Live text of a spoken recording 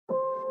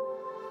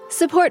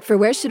Support for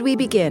Where Should We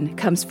Begin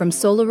comes from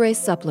Solaray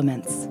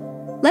Supplements.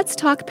 Let's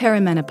talk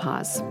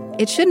perimenopause.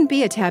 It shouldn't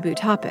be a taboo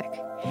topic.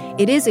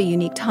 It is a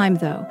unique time,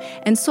 though,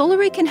 and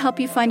Solaray can help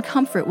you find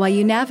comfort while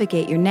you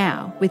navigate your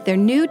now with their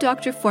new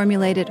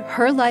doctor-formulated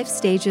Her Life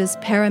Stages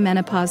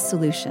perimenopause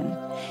solution.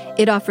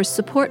 It offers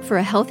support for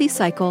a healthy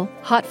cycle,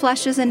 hot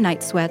flashes and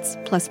night sweats,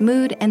 plus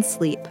mood and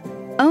sleep.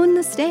 Own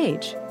the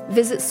stage.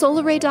 Visit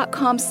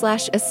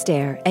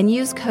Solaray.com/Esther and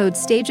use code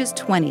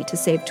STAGES20 to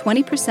save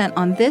 20%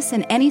 on this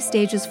and any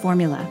Stages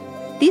formula.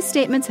 These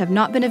statements have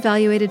not been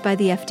evaluated by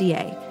the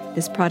FDA.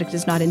 This product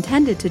is not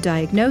intended to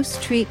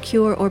diagnose, treat,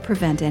 cure, or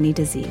prevent any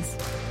disease.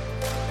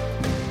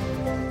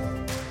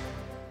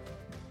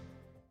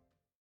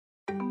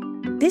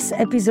 This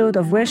episode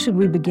of Where Should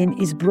We Begin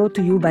is brought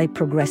to you by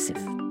Progressive.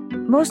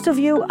 Most of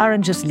you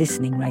aren't just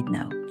listening right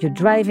now. You're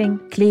driving,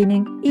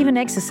 cleaning, even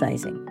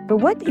exercising. But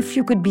what if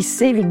you could be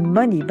saving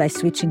money by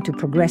switching to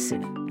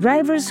Progressive?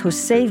 Drivers who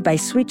save by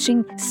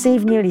switching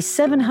save nearly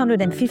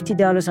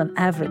 $750 on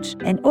average,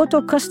 and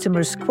auto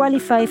customers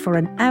qualify for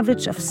an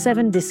average of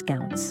 7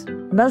 discounts.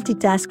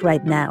 Multitask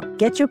right now.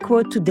 Get your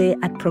quote today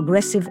at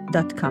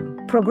Progressive.com.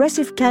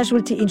 Progressive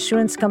Casualty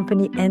Insurance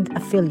Company and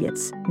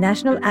Affiliates.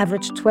 National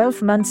average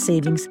 12-month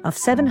savings of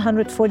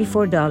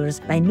 $744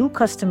 by new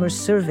customers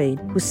surveyed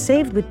who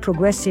saved with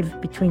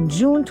Progressive between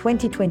June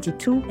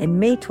 2022 and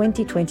May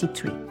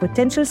 2023.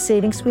 Potential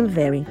savings will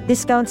vary.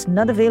 Discounts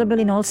not available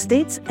in all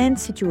states and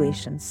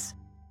situations.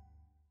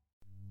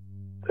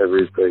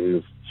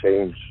 Everything's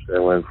changed. I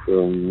went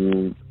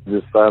from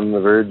just on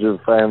the verge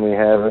of finally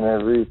having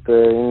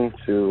everything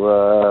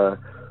to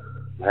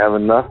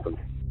having nothing.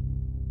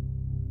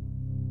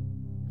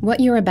 What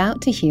you're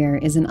about to hear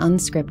is an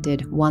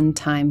unscripted,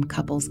 one-time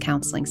couples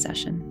counseling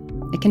session.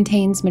 It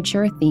contains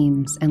mature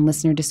themes and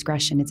listener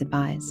discretion is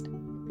advised.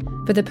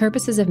 For the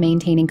purposes of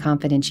maintaining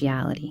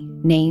confidentiality,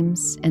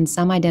 names and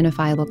some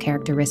identifiable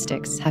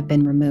characteristics have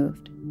been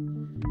removed.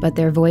 But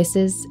their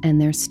voices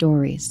and their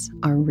stories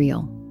are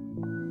real.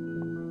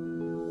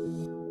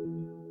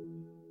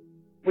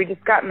 We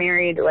just got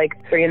married like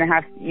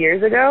 3.5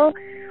 years ago,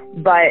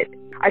 but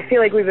I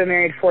feel like we've been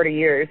married 40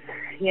 years,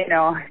 you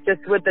know,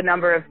 just with the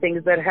number of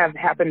things that have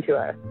happened to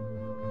us.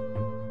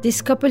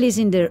 This couple is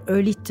in their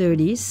early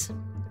 30s,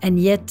 and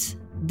yet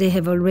they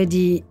have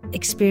already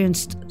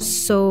experienced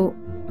so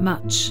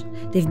much.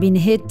 They've been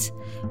hit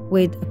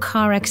with a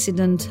car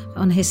accident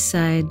on his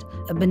side,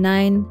 a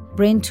benign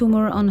brain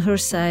tumor on her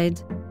side.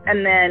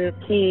 And then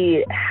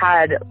he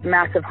had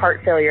massive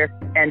heart failure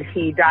and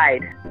he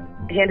died.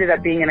 He ended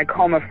up being in a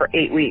coma for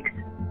 8 weeks.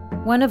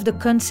 One of the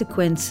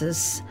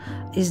consequences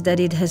is that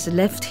it has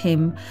left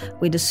him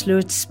with a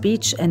slurred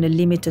speech and a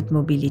limited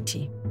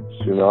mobility.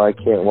 You know, I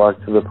can't walk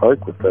to the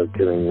park without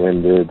getting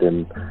winded,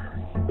 and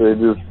they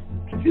just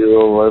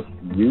feel less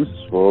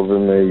useful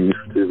than they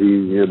used to be,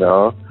 you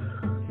know.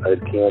 I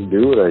can't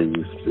do what I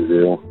used to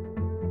do.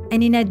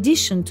 And in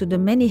addition to the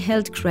many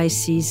health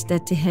crises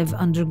that they have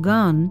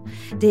undergone,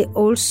 they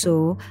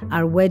also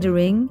are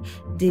weathering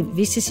the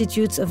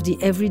vicissitudes of the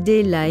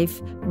everyday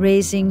life,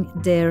 raising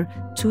their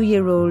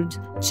 2-year-old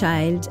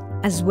child,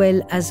 as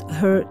well as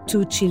her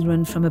 2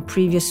 children from a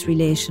previous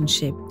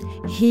relationship.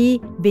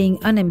 He being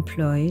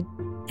unemployed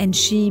and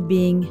she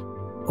being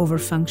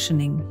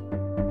overfunctioning.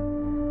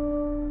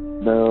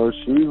 No,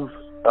 she's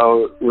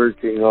out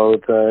working all the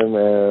time,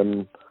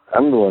 and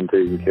I'm the one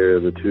taking care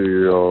of the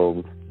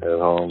 2-year-old at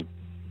home.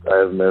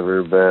 I've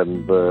never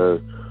been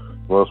the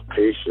most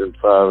patient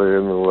father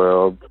in the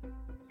world.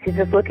 She's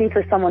just looking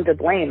for someone to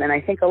blame, and I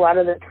think a lot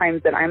of the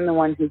times that I'm the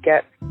one who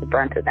gets the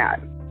brunt of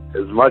that.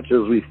 As much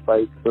as we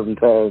fight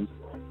sometimes,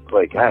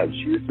 like, God,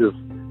 she's just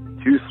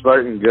too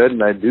smart and good,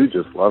 and I do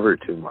just love her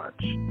too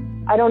much.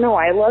 I don't know,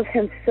 I love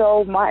him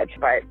so much,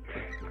 but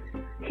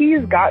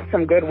he's got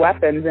some good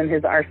weapons in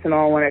his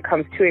arsenal when it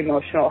comes to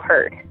emotional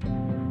hurt.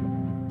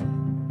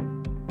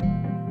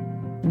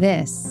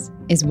 This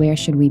is Where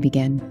Should We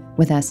Begin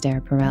with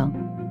Esther Perel.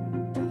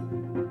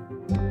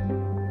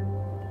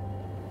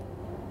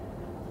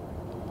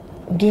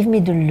 Give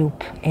me the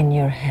loop in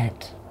your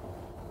head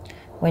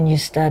when you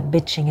start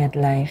bitching at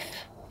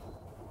life,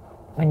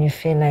 when you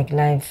feel like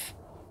life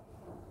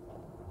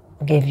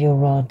gave you a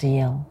raw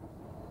deal.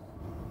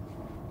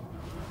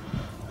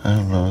 I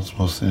don't know, it's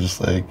mostly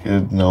just like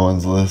no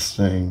one's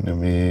listening to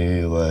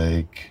me,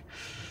 like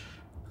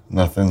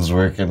nothing's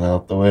working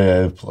out the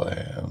way I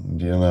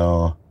planned, you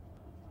know.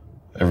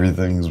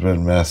 Everything's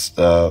been messed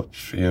up,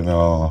 you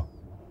know.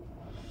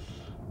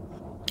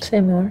 Say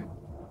more.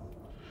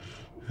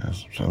 Yeah,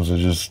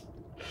 sometimes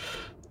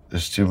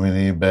there's too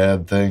many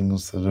bad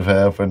things that have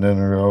happened in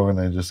a row, and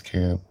I just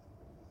can't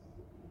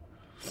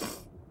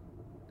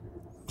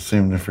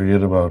seem to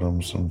forget about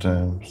them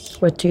sometimes.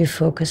 What do you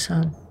focus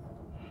on?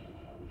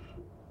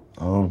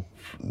 Oh,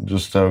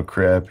 just how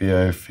crappy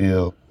I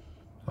feel,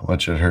 how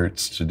much it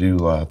hurts to do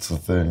lots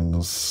of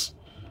things,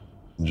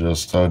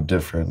 just how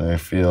different I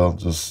feel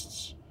just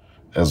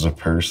as a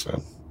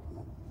person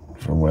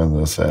from when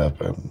this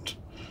happened.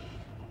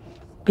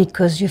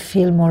 Because you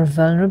feel more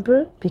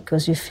vulnerable?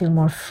 Because you feel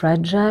more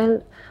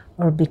fragile?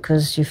 or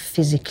because you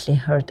physically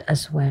hurt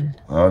as well?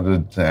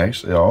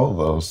 Actually, all of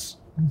those,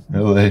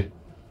 really.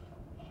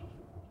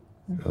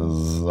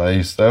 Because I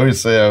used to always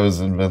say I was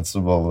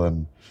invincible,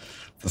 and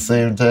at the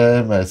same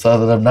time, I saw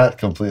that I'm not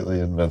completely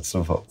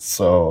invincible.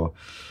 So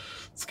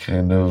it's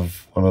kind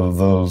of one of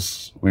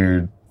those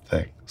weird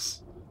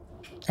things.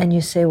 And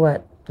you say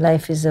what?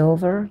 Life is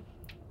over?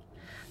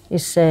 You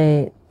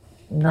say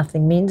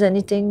nothing means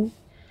anything?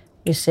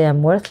 You say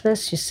I'm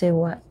worthless? You say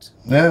what?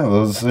 Yeah, a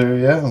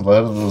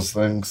lot of those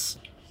things.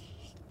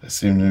 I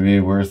seem to be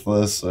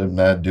worthless. I'm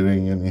not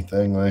doing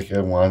anything like I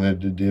wanted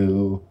to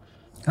do.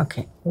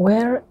 Okay.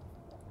 Where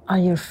are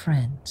your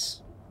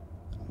friends?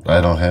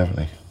 I don't have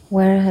any.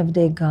 Where have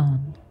they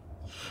gone?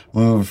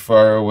 Moved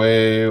far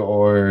away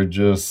or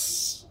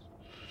just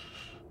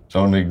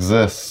don't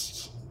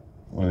exist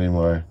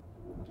anymore.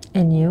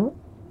 And you?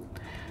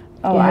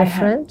 Oh, You I have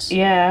friends?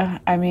 Yeah,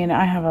 I mean,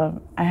 I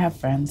have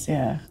friends.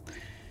 Yeah,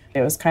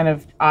 it was kind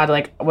of odd.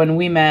 Like when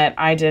we met,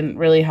 I didn't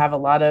really have a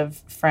lot of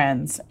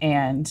friends,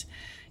 and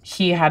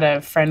he had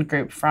a friend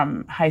group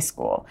from high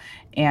school,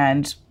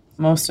 and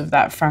most of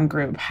that friend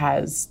group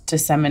has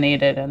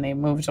disseminated, and they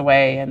moved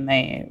away, and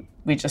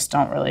we just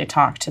don't really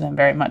talk to them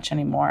very much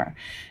anymore.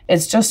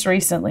 It's just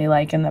recently,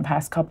 like in the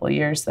past couple of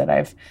years, that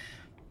I've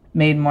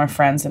made more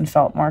friends and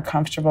felt more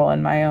comfortable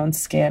in my own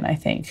skin, I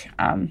think.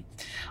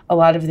 A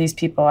lot of these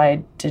people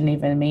I didn't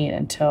even meet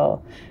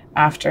until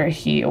after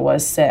he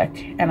was sick,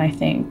 and I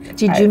think...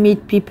 Did you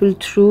meet people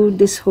through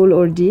this whole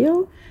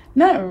ordeal?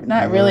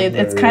 Not really.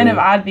 It's kind of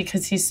odd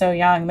because he's so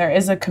young. There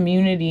is a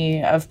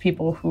community of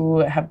people who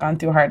have gone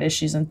through heart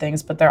issues and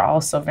things, but they're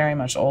also very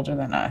much older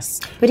than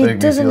us. But Make me it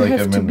doesn't feel like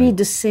have I'm to in be it.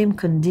 the same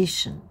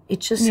condition. It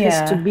just has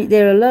Yeah. to be...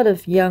 There are a lot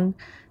of young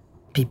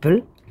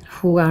people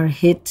who are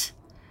hit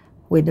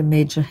with a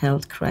major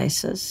health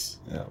crisis.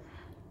 Yeah.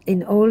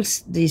 In all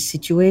these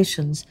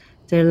situations,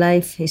 their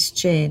life has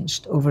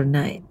changed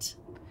overnight.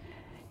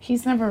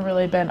 He's never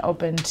really been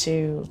open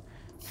to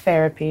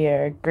therapy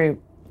or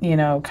group,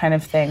 kind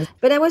of things.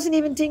 But I wasn't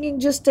even thinking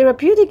just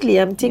therapeutically.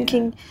 I'm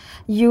thinking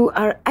you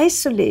are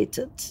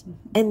isolated,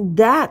 and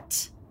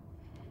that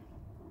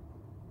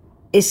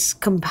is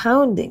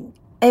compounding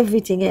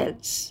everything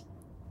else.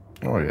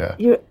 Oh, yeah.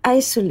 You're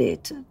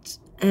isolated,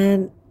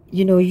 and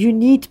you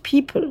need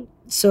people.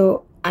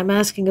 So I'm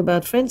asking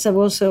about friends. I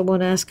also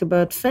want to ask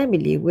about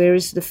family. Where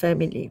is the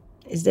family?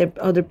 Is there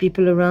other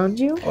people around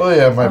you? Oh,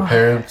 yeah, my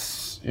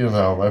parents,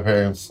 my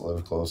parents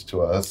live close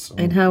to us.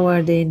 And how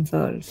are they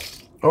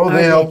involved?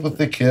 They help with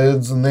the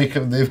kids, and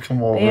they've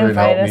come over They and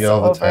invite help us me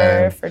all the over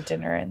time. for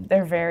dinner, and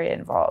they're very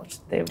involved.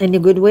 In a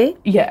good way?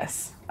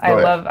 Yes, Oh,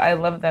 yeah. I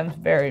love them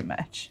very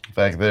much. In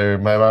fact,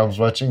 my mom's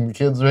watching the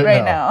kids right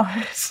Right now.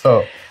 now.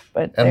 So,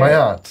 But and my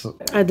aunt.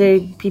 Are there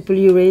people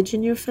your age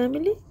in your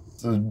family?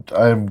 So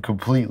I'm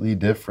completely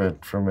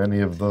different from any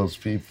of those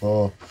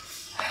people,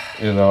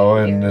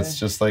 and it's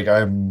just like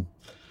I'm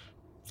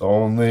the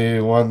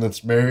only one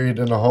that's married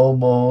and a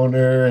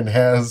homeowner and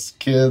has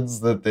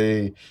kids that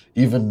they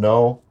even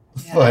know.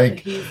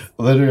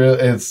 Literally,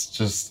 it's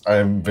just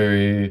I'm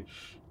very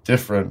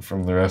different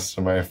from the rest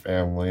of my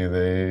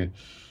family.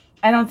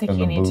 I don't think and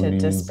you the need to boonies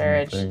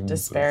and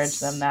disparage things.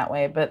 them that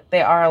way, but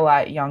they are a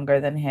lot younger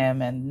than him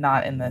and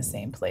not in the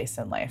same place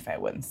in life, I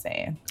wouldn't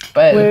say.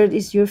 But Where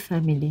is your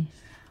family?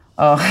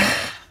 oh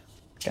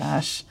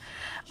gosh.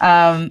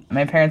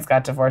 My parents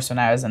got divorced when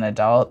I was an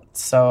adult,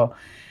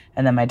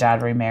 and then my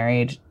dad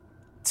remarried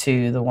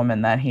to the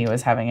woman that he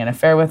was having an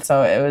affair with,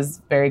 so it was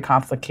a very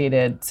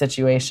complicated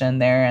situation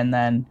there. And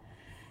then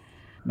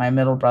my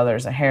middle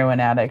brother's a heroin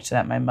addict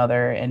that my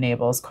mother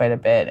enables quite a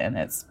bit, and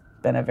it's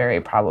been a very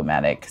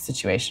problematic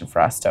situation for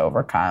us to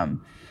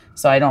overcome.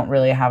 So I don't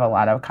really have a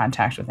lot of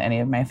contact with any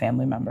of my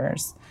family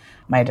members.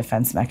 My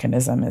defense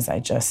mechanism is I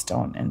just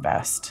don't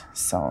invest.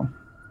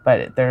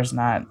 But there's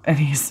not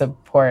any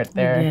support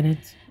there. I get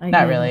it.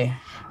 Not really.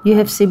 You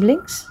have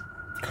siblings?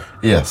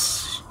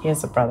 Yes, He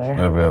has a brother.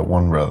 I've got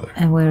one brother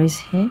And where is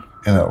he?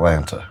 in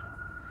Atlanta.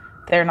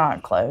 They're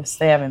not close.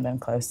 They haven't been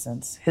close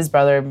since his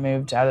brother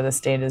moved out of the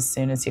state as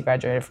soon as he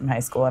graduated from high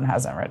school and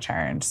hasn't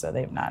returned. So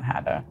they've not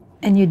had a...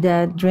 And your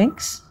dad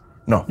drinks?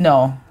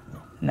 No.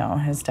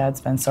 His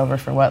dad's been sober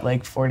for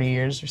 40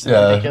 years or some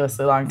Yeah.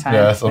 ridiculously long time.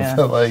 Yeah,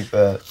 something like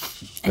that.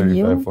 And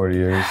you? 35, 40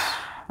 years.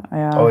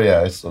 Yeah. Oh,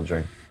 yeah, I still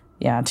drink.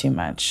 Yeah, too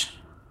much.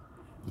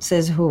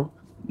 Says who?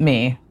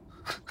 Me.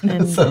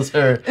 It says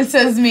her. It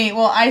says me.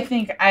 Well, I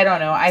don't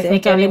know. I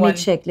think Let anyone...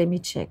 me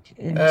check.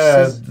 And it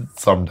says-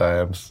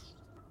 Sometimes.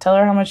 Tell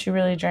her how much you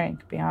really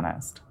drink. Be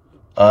honest.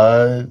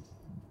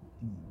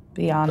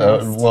 Be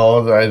honest.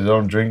 Well, I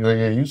don't drink like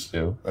I used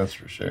to. That's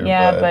for sure.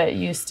 Yeah, but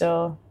you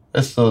still...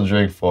 I still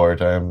drink 4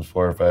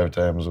 or 5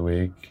 times a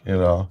week.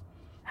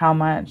 How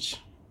much?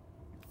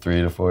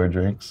 3 to 4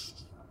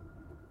 drinks.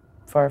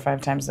 4 or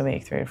 5 times a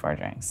week, 3 or 4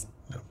 drinks.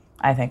 Yeah.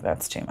 I think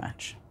that's too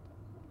much.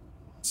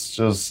 It's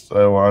just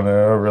I want to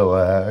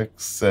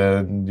relax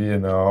and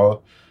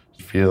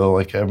feel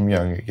like I'm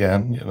young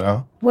again.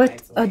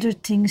 What other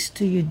things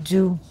do you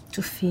do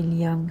to feel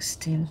young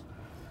still?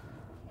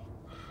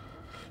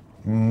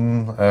 I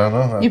don't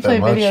know. Not You play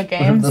that much. video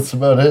games? That's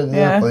about it. Yeah,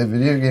 Yeah. play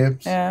video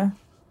games. Yeah.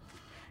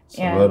 That's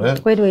about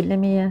it. Wait, let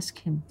me ask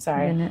him.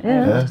 Sorry.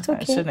 Yeah, it's I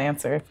okay. shouldn't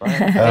answer if I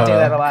do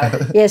that a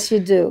lot. Yes, you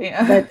do.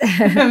 Yeah. But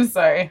I'm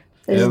sorry.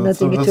 there's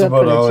That's nothing to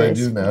about all I apologize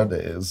do for.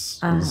 nowadays.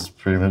 Is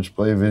pretty much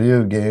play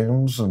video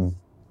games, and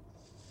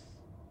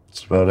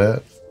that's about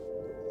it.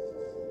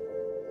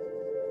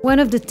 One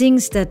of the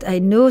things that I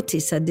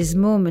notice at this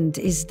moment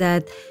is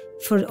that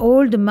for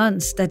all the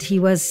months that he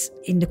was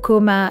in the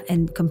coma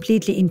and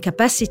completely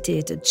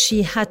incapacitated,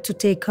 she had to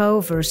take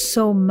over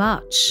so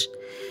much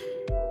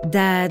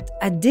that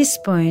at this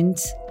point,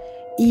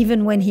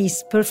 even when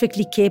he's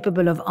perfectly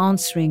capable of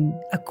answering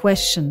a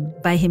question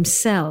by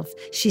himself,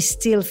 she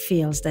still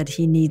feels that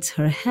he needs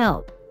her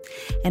help.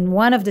 And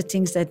one of the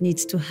things that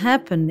needs to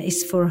happen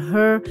is for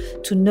her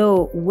to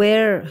know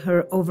where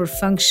her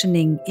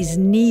overfunctioning is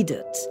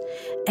needed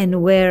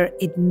and where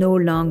it no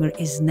longer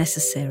is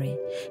necessary.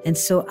 And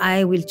so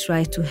I will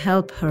try to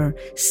help her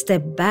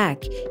step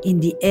back in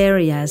the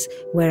areas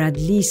where at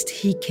least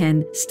he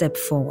can step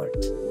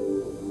forward.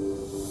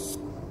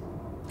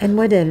 And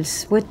what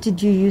else? What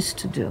did you used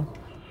to do?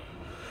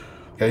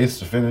 I used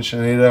to finish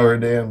an 8-hour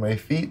day on my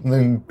feet and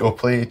then go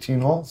play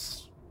 18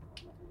 holes.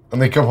 And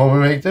then come home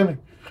and make dinner.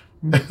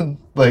 And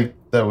like,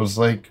 that was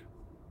like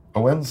a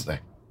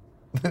Wednesday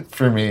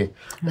for me.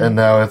 And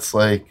now it's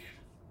like,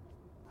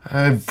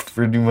 I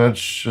pretty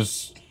much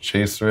just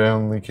chase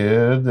around the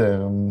kid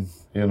and,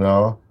 you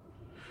know,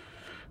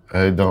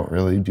 I don't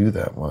really do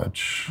that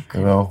much.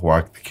 You know,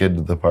 walk the kid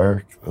to the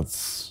park.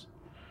 That's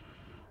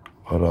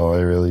about all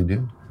I really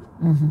do.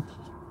 Mm-hmm.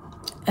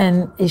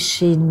 And is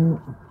she in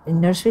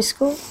nursery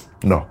school?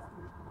 No.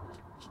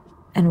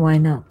 And why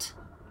not?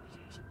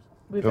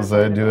 Because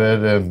I do it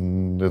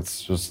and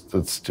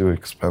it's too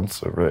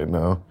expensive right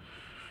now.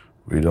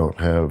 We don't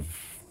have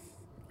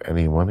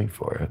any money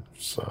for it,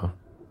 so.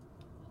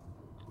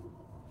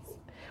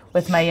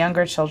 With my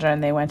younger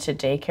children, they went to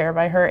daycare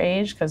by her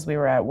age because we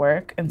were at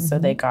work, and so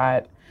they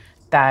got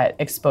that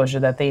exposure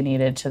that they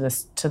needed to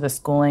the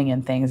schooling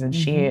and things, and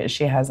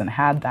she hasn't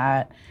had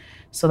that.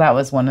 So that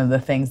was one of the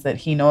things that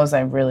he knows.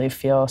 I really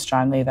feel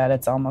strongly that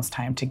it's almost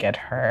time to get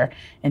her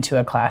into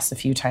a class a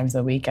few times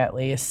a week at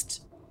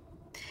least.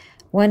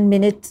 1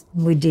 minute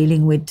we're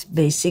dealing with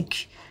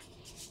basic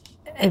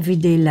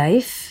everyday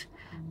life,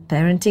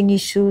 parenting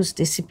issues,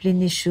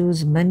 discipline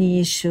issues, money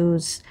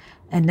issues,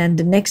 and then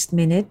the next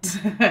minute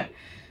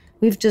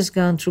we've just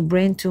gone through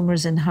brain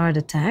tumors and heart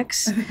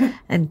attacks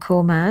and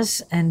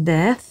comas and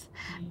death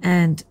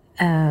and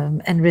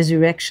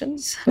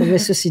resurrections, or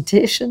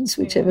resuscitations,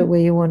 whichever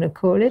way you want to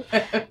call it.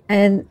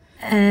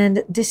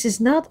 And this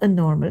is not a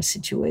normal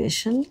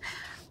situation,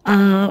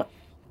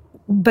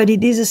 but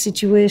it is a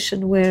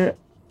situation where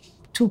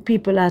two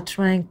people are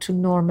trying to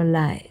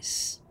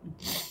normalize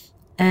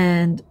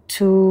and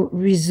to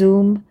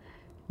resume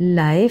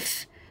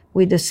life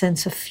with a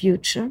sense of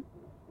future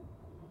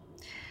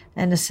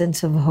and a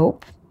sense of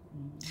hope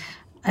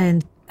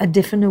and a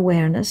different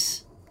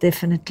awareness,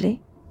 definitely,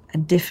 a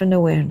different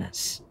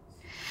awareness.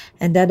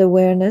 And that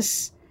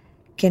awareness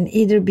can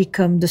either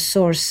become the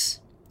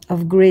source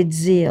of great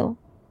zeal.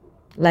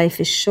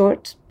 Life is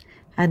short.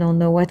 I don't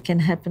know what can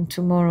happen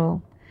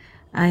tomorrow.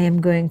 I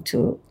am going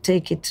to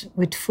take it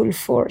with full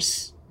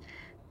force.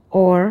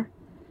 Or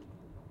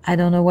I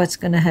don't know what's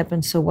going to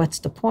happen, so what's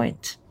the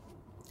point?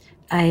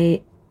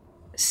 I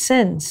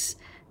sense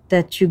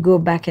that you go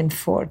back and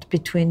forth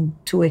between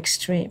two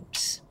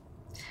extremes.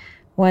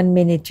 1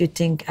 minute you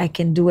think I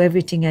can do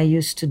everything I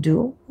used to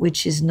do,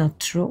 which is not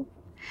true.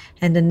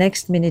 And the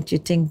next minute you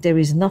think there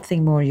is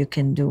nothing more you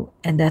can do,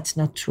 and that's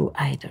not true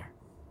either.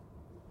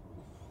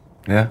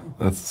 Yeah,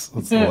 that's a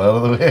lot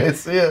of the way I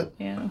see it.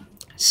 Yeah.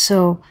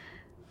 So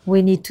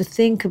we need to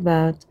think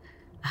about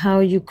how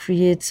you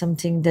create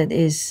something that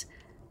is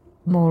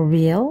more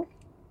real,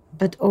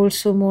 but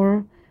also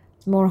more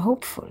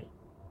hopeful.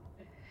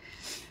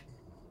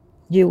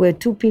 You were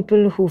two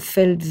people who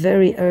felt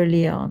very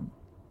early on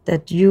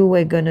that you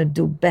were going to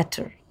do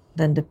better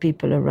than the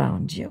people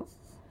around you.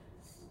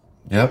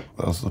 Yep,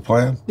 that was the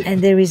plan.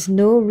 And there is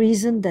no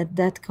reason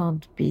that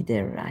can't be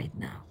there right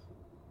now.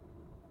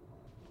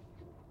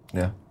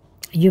 Yeah.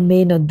 You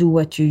may not do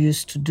what you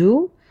used to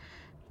do,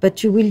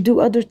 but you will do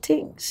other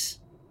things.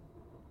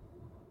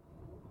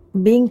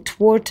 Being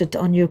thwarted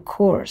on your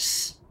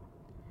course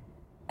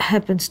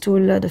happens to a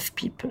lot of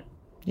people.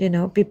 You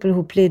know, people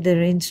who play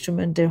their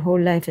instrument their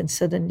whole life and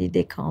suddenly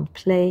they can't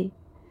play.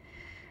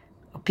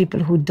 Or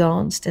people who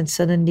danced and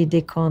suddenly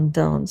they can't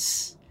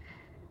dance.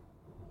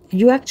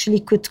 You actually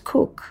could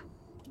cook.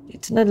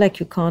 It's not like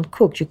you can't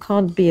cook. You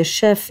can't be a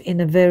chef in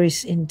a very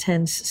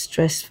intense,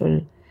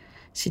 stressful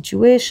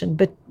situation,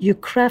 but your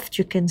craft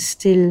you can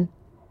still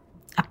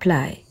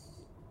apply.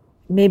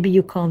 Maybe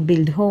you can't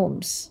build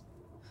homes,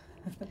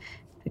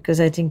 because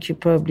I think you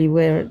probably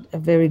were a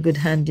very good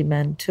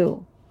handyman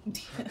too.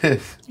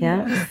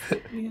 Yeah?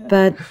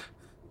 But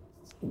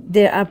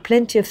there are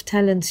plenty of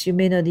talents you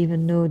may not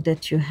even know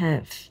that you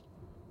have,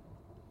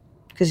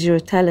 because you're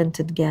a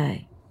talented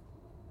guy.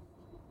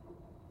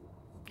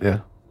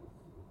 Yeah.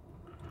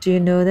 Do you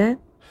know that?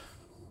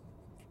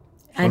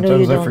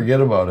 Sometimes I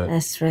forget about it.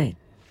 That's right.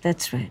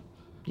 That's right.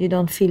 You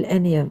don't feel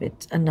any of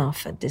it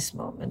enough at this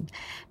moment.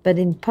 But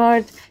in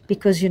part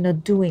because you're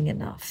not doing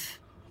enough.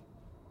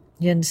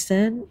 You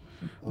understand?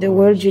 The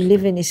world you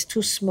live in is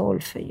too small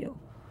for you.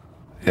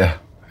 Yeah,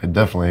 I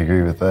definitely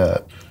agree with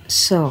that.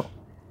 So,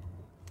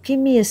 give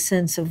me a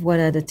sense of what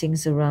are the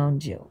things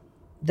around you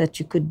that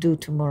you could do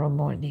tomorrow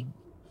morning.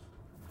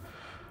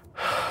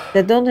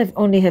 That don't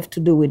only have to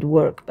do with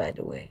work, by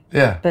the way.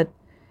 Yeah. But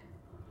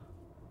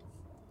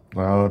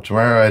well,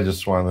 tomorrow I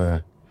just want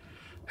to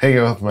hang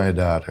out with my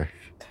daughter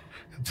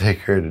and take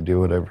her to do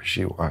whatever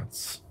she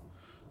wants.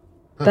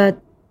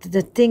 But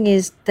the thing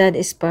is, that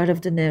is part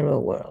of the narrow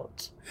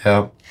world.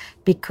 Yeah.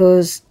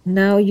 Because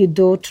now your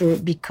daughter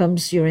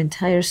becomes your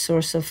entire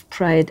source of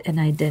pride and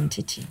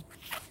identity.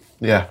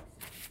 Yeah.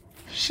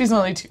 She's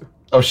only 2.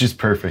 Oh, she's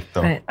perfect,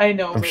 though. Right. I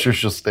know. I'm sure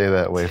she'll stay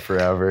that way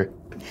forever.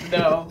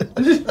 No.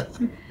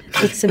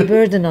 It's a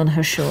burden on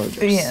her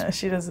shoulders. Yeah,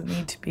 she doesn't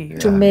need to be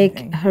to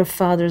make her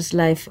father's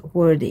life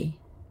worthy,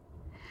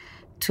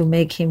 to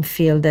make him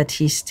feel that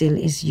he still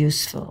is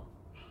useful.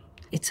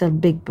 It's a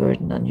big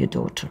burden on your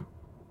daughter.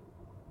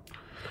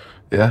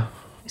 Yeah.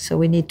 So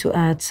we need to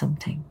add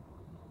something.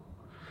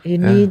 You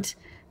need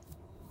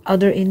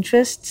other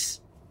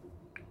interests,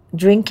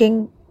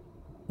 drinking,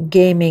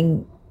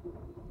 gaming,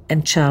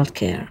 and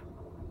childcare.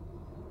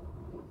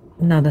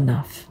 Not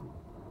enough.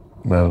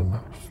 Not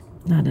enough.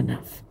 Not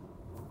enough.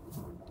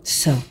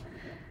 So,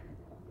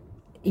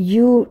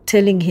 you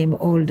telling him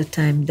all the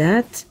time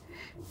that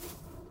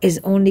is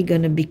only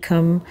going to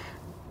become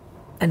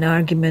an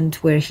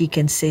argument where he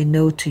can say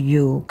no to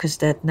you, because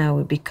that now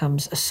it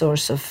becomes a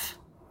source of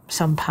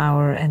some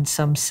power and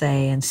some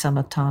say and some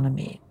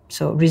autonomy.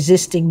 So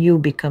resisting you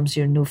becomes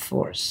your new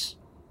force.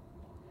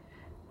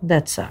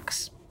 That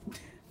sucks.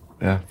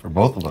 Yeah, for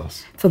both of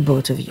us. For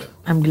both of you.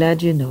 I'm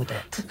glad you know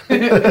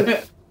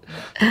that.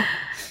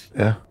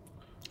 Yeah.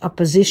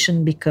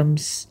 Opposition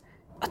becomes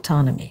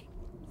autonomy.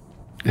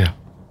 Yeah.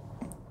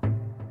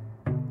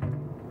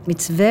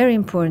 It's very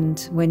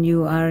important when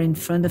you are in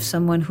front of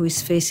someone who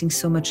is facing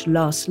so much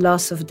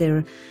loss of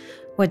their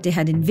what they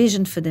had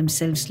envisioned for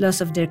themselves,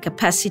 loss of their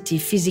capacity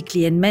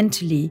physically and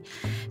mentally,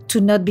 to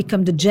not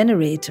become the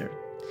generator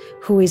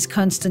who is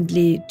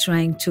constantly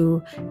trying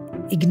to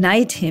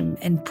ignite him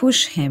and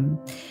push him,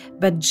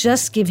 but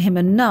just give him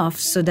enough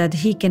so that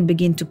he can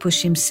begin to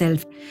push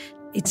himself.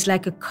 It's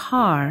like a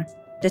car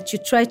that you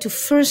try to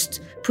first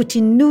put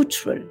in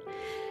neutral,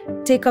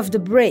 take off the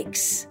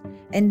brakes,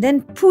 and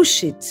then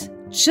push it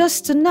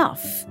just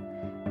enough,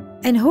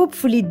 and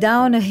hopefully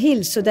down a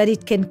hill so that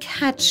it can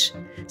catch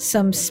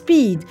some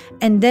speed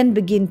and then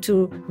begin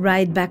to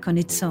ride back on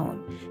its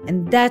own.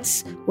 And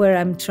that's where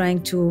I'm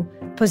trying to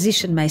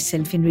position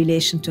myself in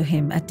relation to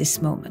him at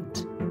this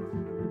moment.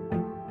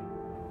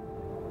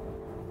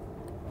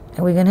 And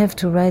we're going to have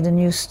to write a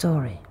new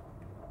story.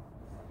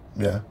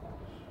 Yeah.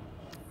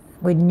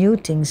 With new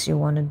things you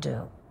want to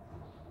do.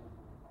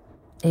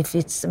 If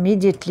it's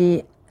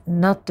immediately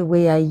not the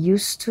way I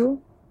used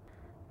to,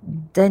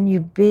 then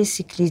you're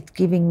basically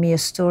giving me a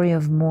story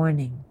of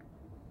mourning.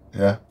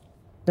 Yeah.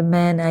 The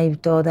man I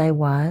thought I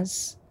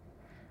was,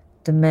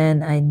 the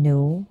man I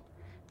knew,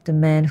 the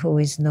man who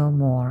is no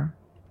more.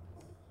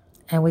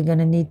 And we're going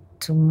to need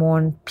to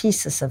mourn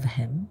pieces of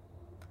him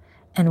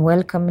and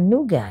welcome a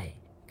new guy.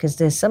 Because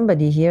there's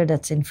somebody here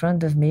that's in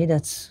front of me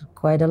that's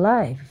quite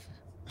alive.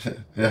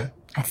 Yeah.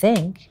 I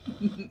think.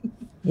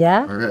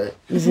 Yeah? All right.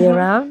 Is he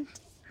around?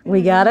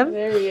 We got him?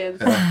 There he is.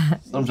 Yeah.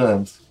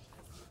 Sometimes.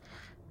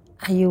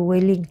 Are you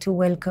willing to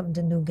welcome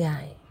the new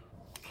guy?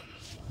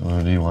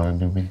 What do you want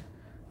to do me?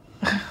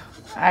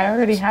 I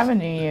already have a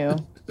new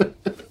you.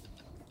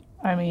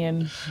 I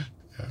mean,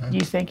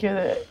 you think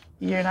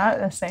you're not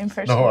the same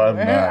person. No, I'm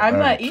not. I'm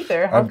not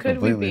either. How I'm could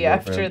we completely be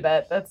after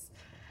different. that?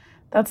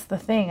 That's the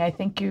thing. I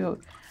think you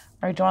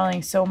are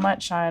dwelling so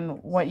much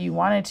on what you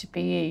wanted to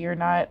be. You're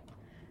not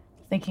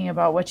thinking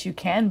about what you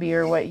can be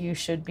or what you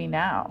should be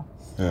now.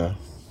 Yeah.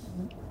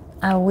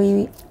 Are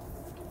we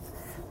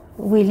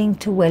willing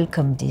to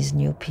welcome these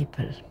new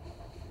people?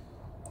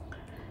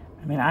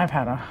 I mean, I've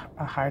had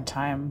a hard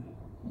time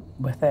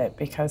with it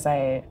because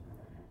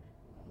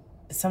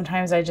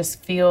sometimes I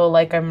just feel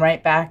like I'm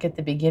right back at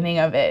the beginning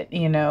of it,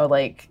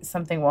 like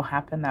something will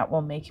happen that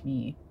will make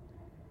me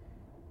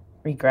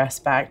regress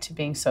back to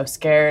being so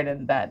scared,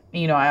 and that,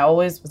 I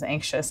always was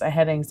anxious. I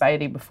had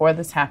anxiety before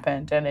this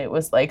happened, and it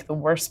was like the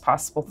worst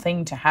possible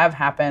thing to have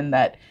happen,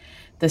 that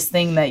this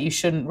thing that you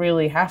shouldn't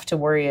really have to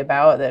worry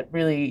about, that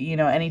really,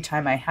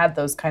 anytime I had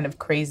those kind of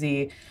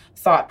crazy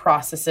thought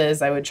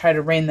processes, I would try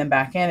to rein them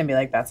back in and be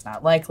like, that's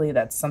not likely.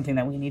 That's something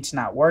that we need to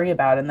not worry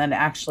about. And then it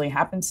actually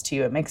happens to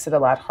you. It makes it a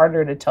lot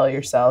harder to tell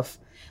yourself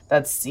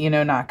that's,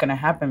 not going to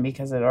happen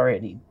because it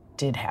already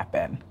did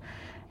happen.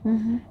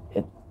 Mm-hmm.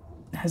 It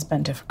has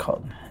been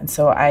difficult. And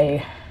so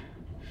I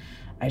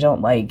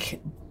don't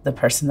like the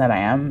person that I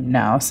am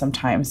now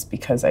sometimes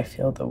because I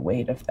feel the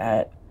weight of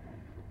that.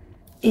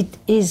 It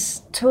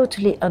is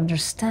totally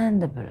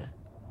understandable,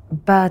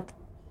 but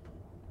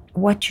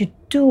what you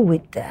do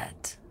with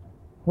that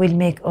will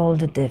make all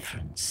the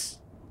difference.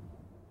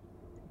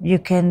 You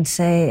can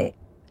say,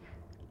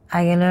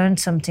 I learned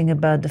something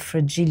about the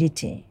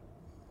fragility,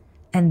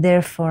 and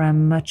therefore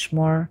I'm much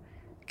more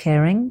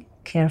caring,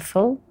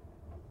 careful,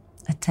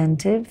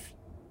 attentive,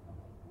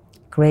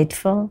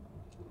 grateful.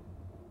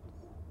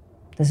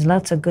 There's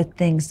lots of good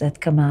things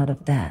that come out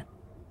of that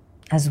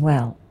as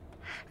well.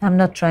 I'm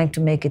not trying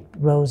to make it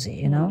rosy,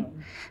 you know,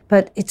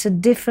 but it's a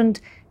different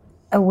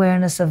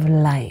awareness of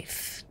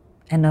life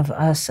and of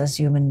us as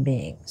human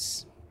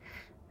beings.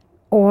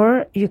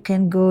 Or you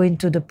can go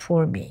into the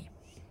poor me.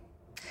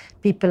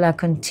 People are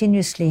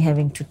continuously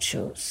having to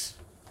choose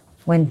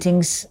when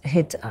things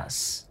hit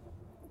us.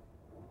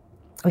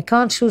 We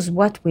can't choose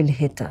what will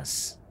hit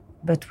us,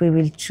 but we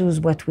will choose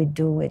what we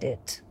do with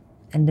it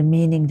and the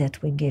meaning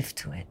that we give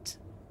to it.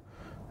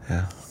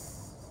 Yeah.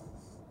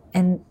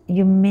 And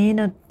you may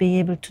not be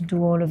able to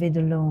do all of it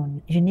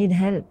alone. You need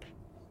help,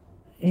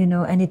 you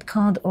know, and it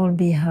can't all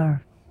be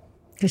her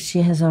because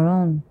she has her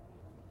own.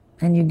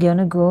 And you're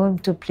gonna go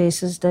to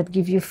places that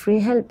give you free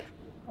help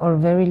or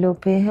very low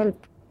pay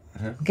help.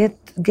 Yeah.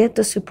 Get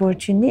the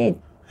support you need.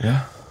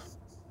 Yeah.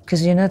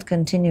 Because you're not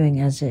continuing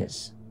as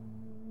is.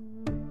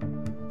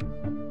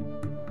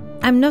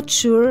 I'm not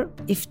sure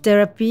if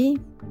therapy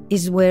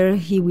is where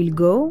he will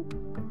go,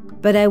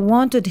 but I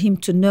wanted him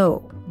to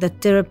know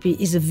that therapy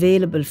is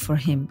available for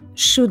him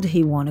should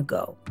he want to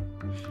go,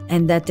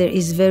 and that there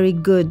is very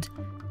good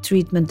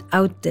treatment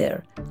out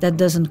there that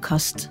doesn't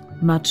cost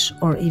much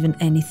or even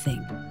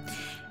anything.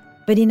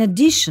 But in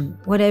addition,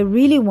 what I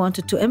really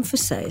wanted to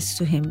emphasize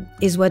to him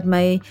is what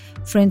my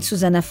friend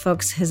Susanna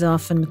Fox has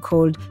often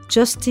called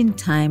just in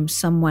time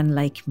someone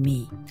like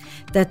me,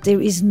 that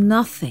there is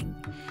nothing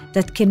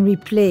that can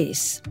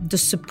replace the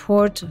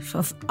support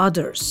of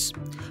others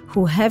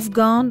who have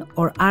gone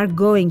or are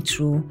going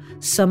through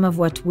some of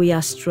what we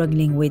are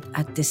struggling with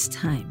at this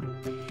time.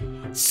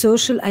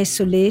 Social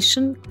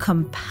isolation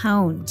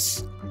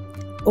compounds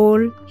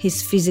all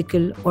his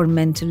physical or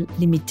mental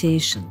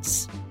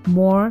limitations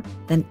more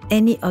than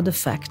any other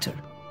factor.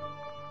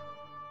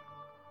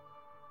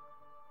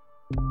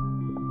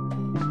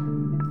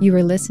 You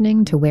were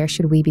listening to Where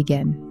Should We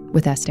Begin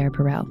with Esther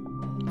Perel.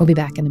 We'll be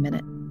back in a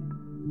minute.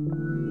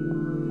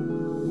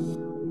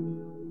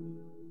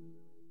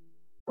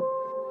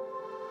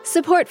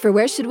 Support for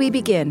Where Should We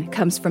Begin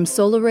comes from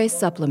Solaray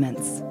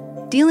Supplements.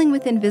 Dealing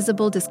with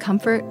invisible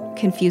discomfort,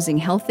 confusing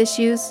health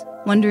issues,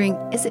 wondering,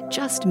 is it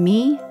just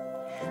me?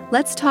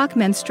 Let's talk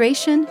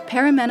menstruation,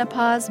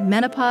 perimenopause,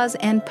 menopause,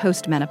 and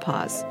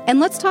postmenopause. And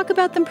let's talk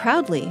about them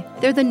proudly.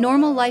 They're the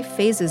normal life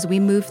phases we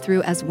move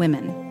through as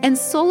women. And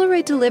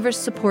Solaray delivers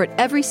support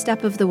every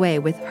step of the way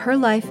with Her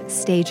Life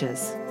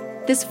Stages.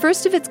 This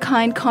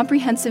first-of-its-kind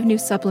comprehensive new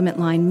supplement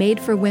line made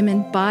for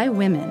women by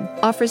women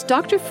offers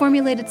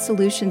doctor-formulated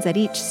solutions at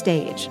each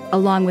stage,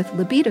 along with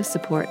libido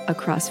support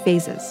across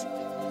phases.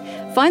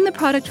 Find the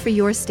product for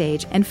your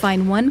stage and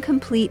find one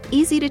complete,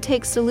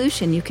 easy-to-take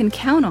solution you can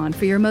count on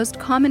for your most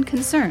common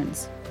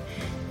concerns.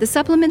 The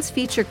supplements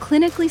feature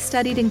clinically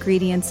studied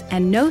ingredients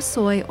and no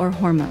soy or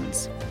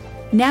hormones.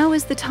 Now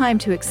is the time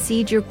to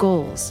exceed your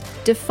goals,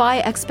 defy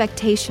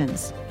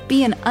expectations,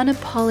 be an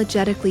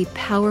unapologetically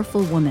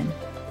powerful woman.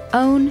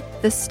 Own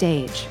the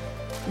stage.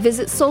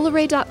 Visit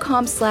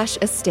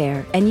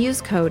solaray.com/Esther and use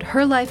code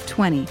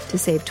HERLIFE20 to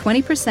save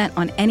 20%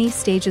 on any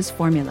Stages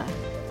formula.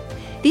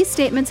 These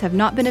statements have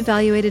not been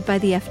evaluated by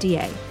the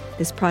FDA.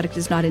 This product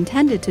is not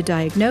intended to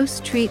diagnose,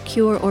 treat,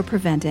 cure, or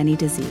prevent any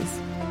disease.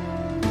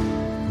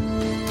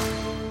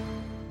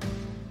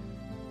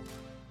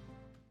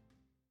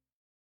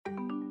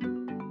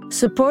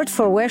 Support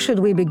for Where Should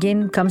We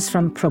Begin comes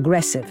from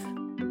Progressive.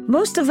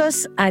 Most of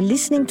us are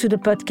listening to the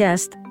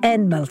podcast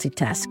and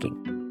multitasking.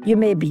 You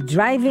may be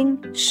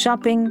driving,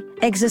 shopping,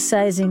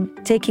 exercising,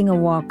 taking a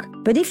walk.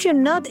 But if you're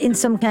not in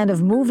some kind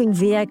of moving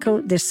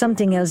vehicle, there's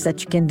something else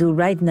that you can do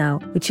right now,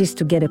 which is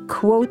to get a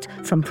quote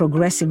from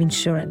Progressive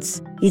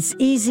Insurance. It's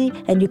easy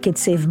and you can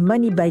save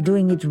money by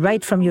doing it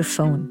right from your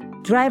phone.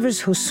 Drivers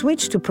who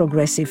switch to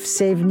Progressive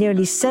save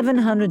nearly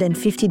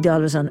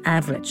 $750 on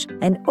average,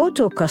 and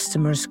auto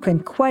customers can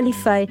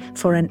qualify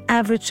for an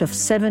average of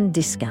 7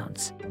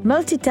 discounts.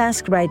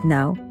 Multitask right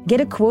now.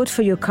 Get a quote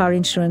for your car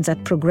insurance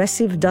at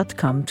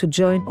progressive.com to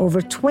join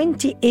over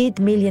 28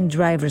 million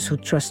drivers who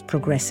trust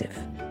Progressive.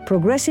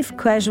 Progressive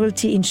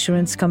Casualty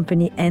Insurance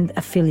Company and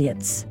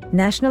Affiliates.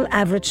 National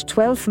average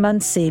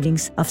 12-month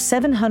savings of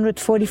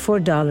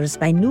 $744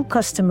 by new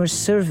customers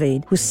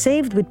surveyed who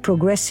saved with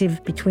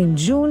Progressive between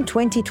June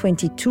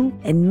 2022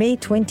 and May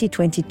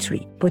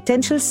 2023.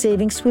 Potential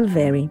savings will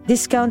vary.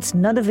 Discounts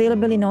not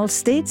available in all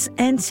states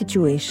and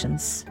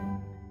situations.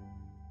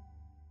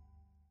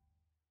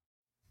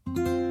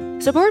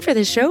 Support for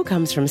this show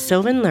comes from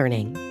Sylvan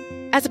Learning.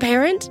 As a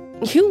parent,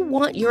 you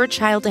want your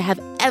child to have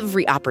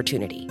every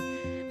opportunity.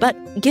 But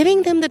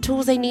giving them the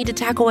tools they need to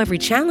tackle every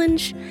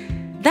challenge,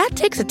 that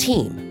takes a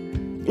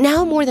team.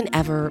 Now more than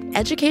ever,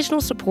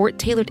 educational support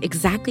tailored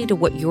exactly to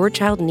what your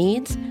child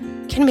needs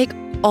can make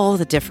all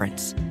the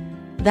difference.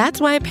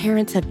 That's why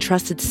parents have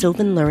trusted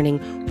Sylvan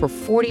Learning for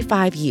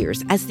 45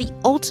 years as the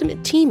ultimate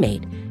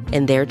teammate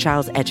in their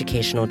child's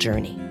educational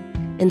journey,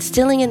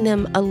 instilling in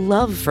them a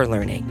love for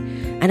learning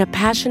and a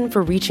passion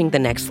for reaching the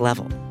next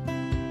level.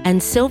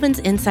 And Sylvan's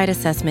Insight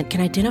Assessment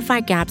can identify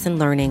gaps in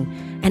learning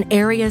and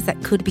areas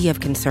that could be of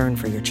concern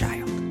for your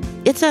child.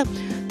 It's a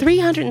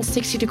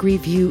 360-degree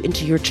view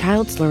into your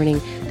child's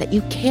learning that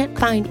you can't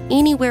find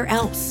anywhere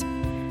else,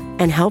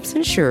 and helps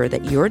ensure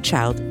that your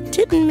child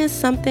didn't miss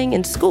something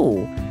in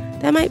school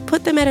that might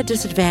put them at a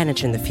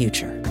disadvantage in the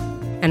future.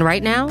 And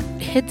right now,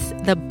 it's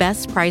the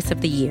best price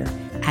of the year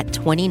at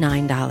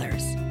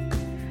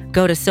 $29.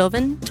 Go to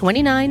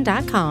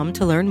sylvan29.com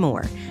to learn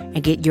more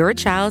and get your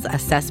child's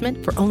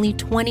assessment for only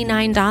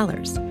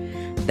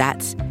 $29.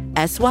 That's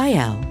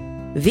SYLVAN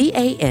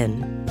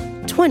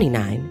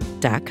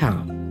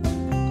 29.com.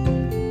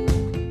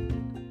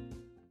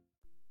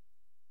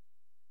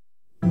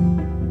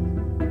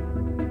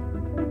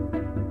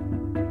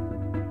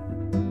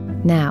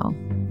 Now,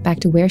 back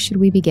to Where Should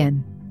We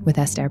Begin with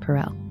Esther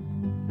Perel.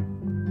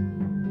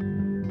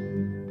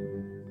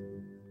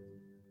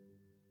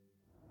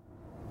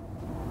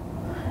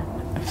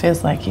 It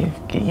feels like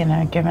you've,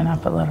 given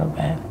up a little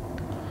bit.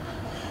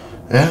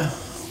 Yeah,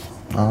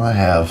 well, I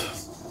have.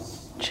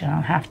 But you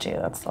don't have to.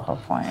 That's the whole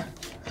point.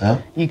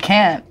 Yeah? You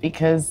can't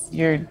because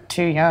you're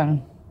too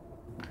young.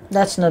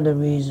 That's not a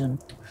reason.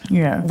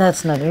 Yeah.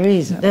 That's not a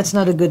reason. That's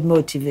not a good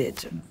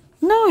motivator.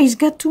 No, he's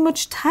got too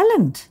much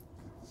talent.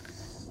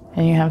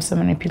 And you have so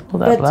many people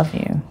that love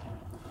you.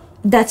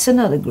 That's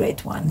another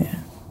great one. Yeah.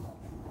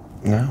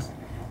 Yeah.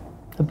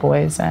 The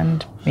boys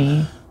and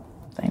me,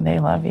 they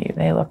love you.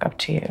 They look up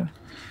to you.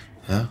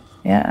 Yeah.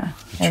 Yeah.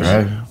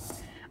 Try.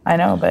 I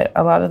know, but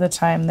a lot of the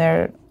time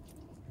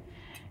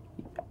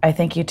I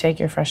think you take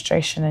your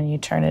frustration and you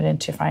turn it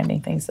into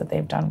finding things that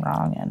they've done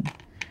wrong, and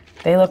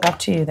they look up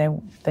to you.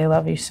 They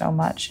love you so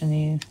much,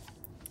 and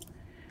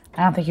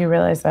I don't think you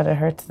realize that it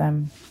hurts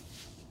them.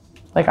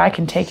 Like, I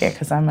can take it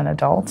because I'm an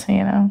adult,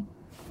 Yeah.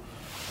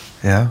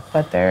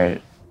 But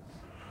they're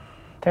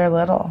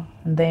little,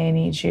 and they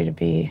need you to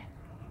be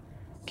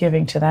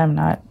giving to them,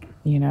 not,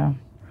 Yeah.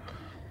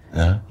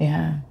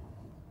 Yeah.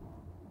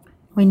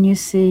 When you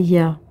say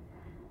yeah,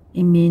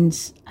 it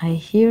means I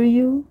hear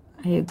you,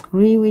 I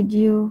agree with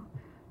you,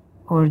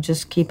 or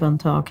just keep on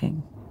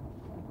talking.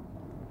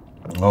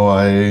 Oh,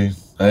 I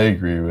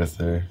agree with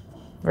her.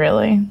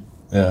 Really?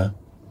 Yeah.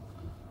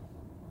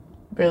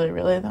 Really,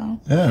 really, though?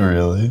 Yeah,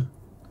 really.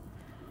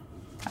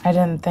 I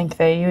didn't think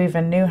that you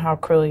even knew how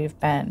cruel you've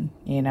been,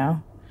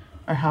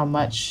 or how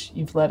much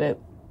you've let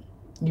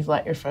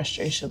your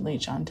frustration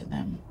leach onto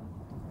them.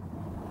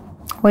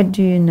 What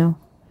do you know?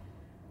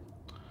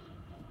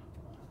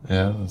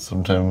 Yeah,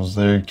 sometimes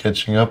they're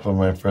catching up on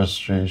my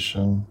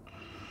frustration.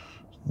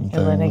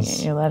 You're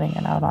letting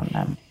it out on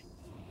them.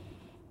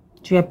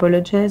 Do you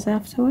apologize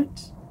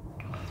afterwards?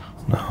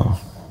 No.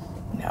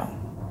 No.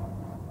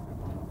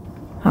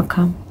 How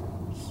come?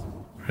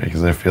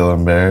 Because I feel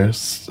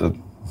embarrassed.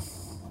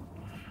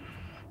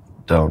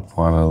 Don't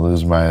want to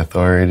lose my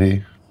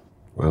authority.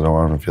 I don't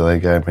want to feel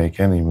like I make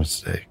any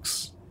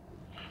mistakes,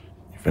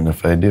 even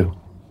if I do.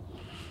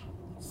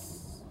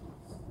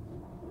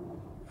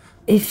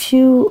 If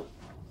you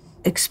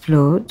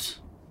explode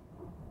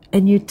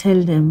and you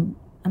tell them,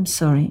 I'm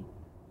sorry,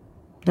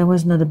 that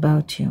was not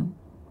about you,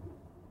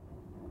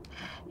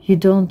 you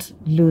don't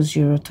lose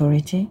your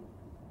authority.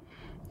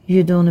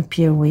 You don't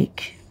appear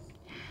weak.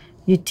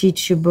 You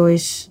teach your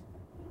boys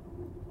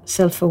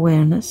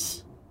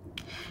self-awareness.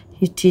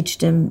 You teach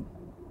them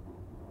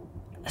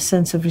a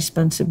sense of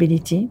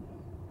responsibility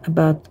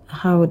about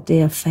how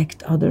they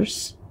affect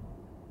others.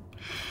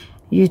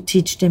 You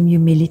teach them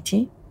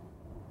humility.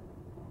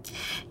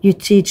 You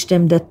teach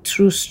them that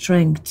true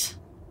strength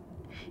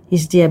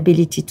is the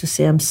ability to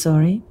say, I'm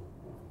sorry.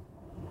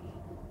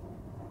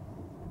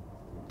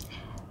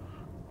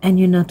 And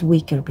you're not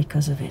weaker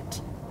because of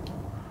it.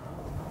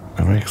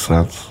 That makes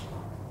sense.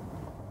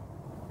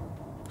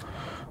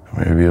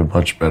 Maybe a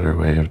much better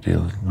way of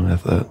dealing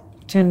with it.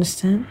 Do you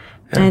understand?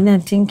 Yeah. And I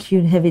think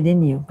you have it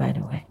in you, by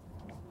the way.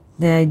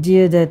 The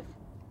idea that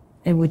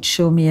it would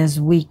show me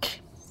as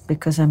weak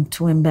because I'm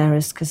too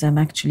embarrassed, because I'm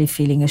actually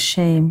feeling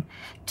ashamed,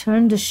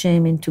 turn the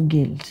shame into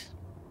guilt.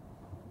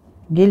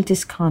 Guilt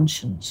is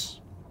conscience.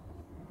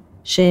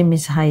 Shame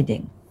is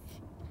hiding.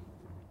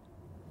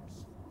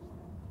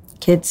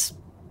 Kids,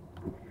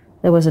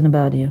 that wasn't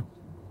about you.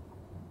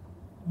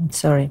 I'm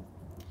sorry.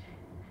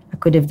 I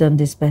could have done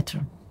this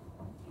better.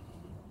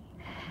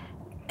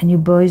 And you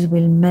boys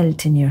will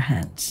melt in your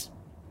hands.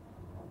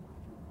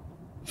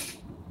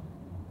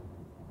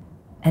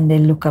 And they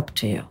look up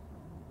to you.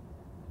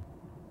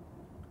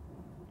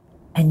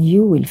 And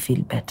you will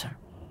feel better.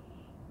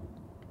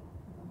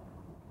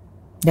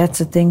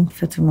 That's a thing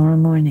for tomorrow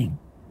morning.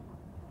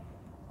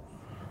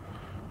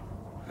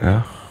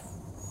 Yeah.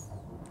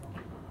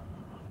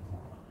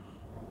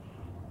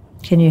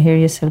 Can you hear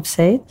yourself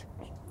say it?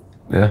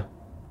 Yeah.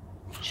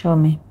 Show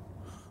me.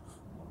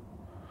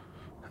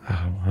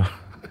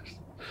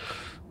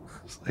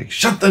 It's like,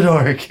 shut the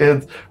door,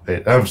 kids.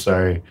 Wait, I'm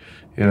sorry.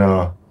 you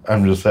know,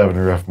 I'm just having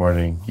a rough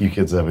morning. You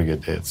kids have a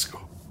good day at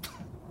school.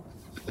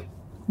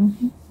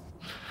 Mm-hmm.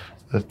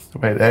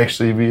 That might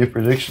actually be a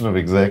prediction of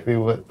exactly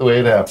the way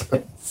it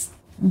happens.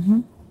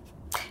 Mm-hmm.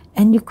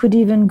 And you could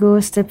even go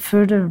a step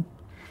further.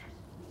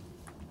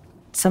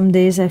 Some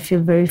days I feel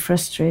very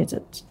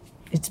frustrated.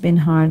 It's been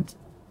hard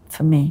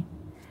for me.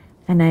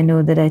 And I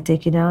know that I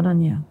take it out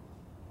on you.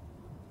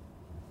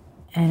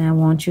 And I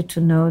want you to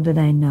know that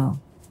I know.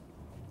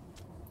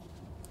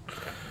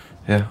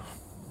 Yeah.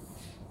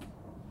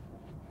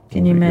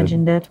 Can you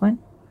imagine that one?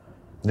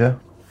 Yeah.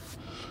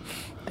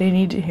 They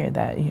need to hear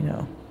that, you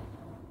know.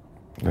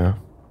 Yeah.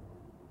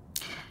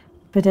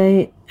 But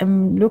I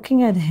am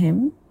looking at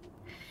him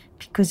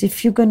because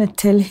if you're going to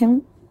tell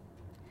him,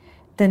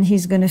 then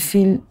he's going to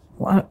feel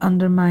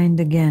undermined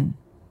again.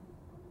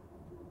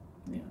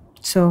 Yeah.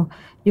 So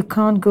you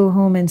can't go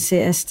home and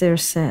say Esther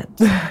said.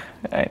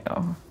 I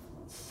know.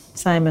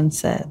 Simon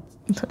said.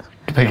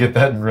 Can I get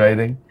that in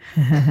writing?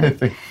 I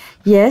think.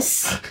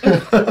 Yes.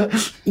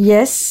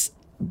 Yes.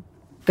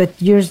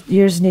 But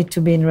yours need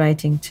to be in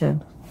writing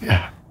too.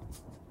 Yeah.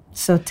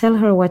 So tell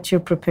her what you're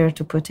prepared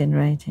to put in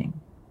writing.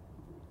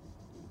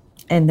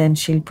 And then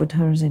she'll put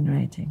hers in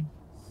writing.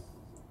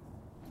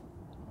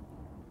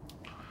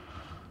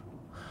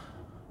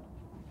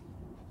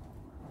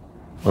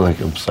 Well,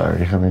 like, I'm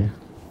sorry, honey.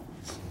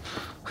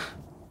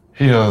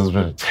 You know, it's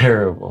been a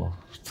terrible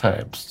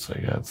time since I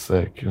got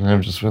sick, and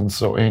I've just been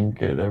so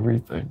angry at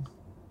everything.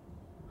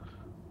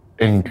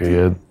 Angry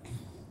at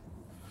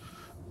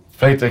the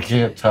fact I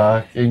can't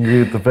talk,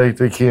 angry at the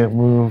fact I can't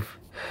move.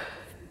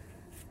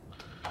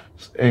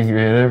 Just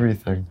angry at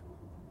everything.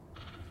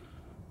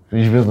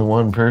 And you've been the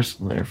one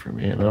person there for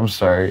me, and I'm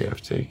sorry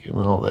I've taken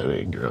all that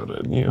anger out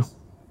on you.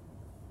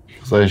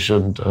 Because I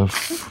shouldn't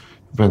have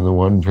been the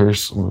one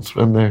person that's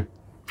been there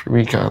for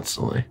me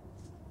constantly.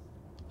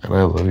 And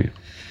I love you.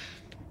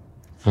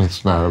 And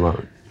it's not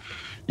about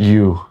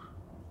you.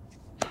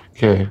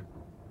 Okay?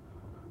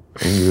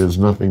 Anger has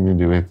nothing to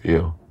do with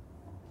you.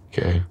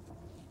 Okay?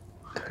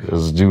 It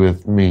has to do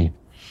with me.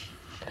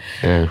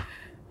 Okay?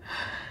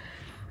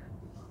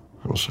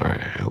 I'm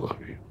sorry, I love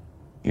you.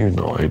 You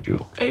know I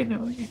do. I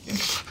know you do.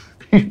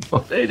 You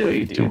know I know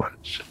you do. Too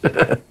much.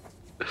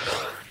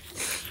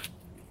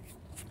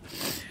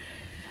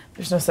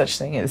 There's no such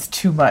thing as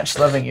too much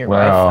loving your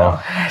Wow.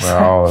 wife, though.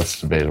 Wow,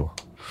 that's debatable.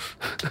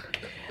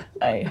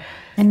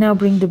 And now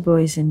bring the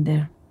boys in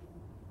there.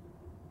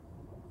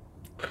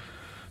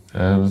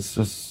 And it's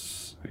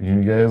just,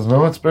 you guys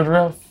know it's been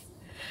rough.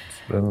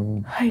 It's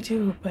been I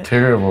do, but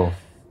terrible.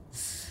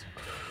 It's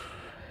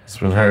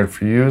been hard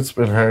for you, it's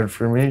been hard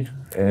for me.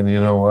 And you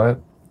know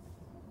what?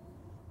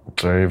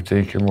 Sorry I've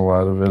taken a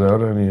lot of it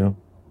out on you.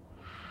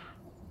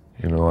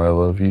 You know I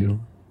love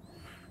you.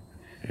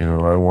 You know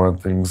I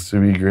want things to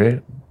be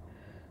great.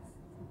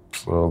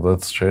 So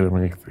let's try to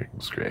make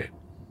things great.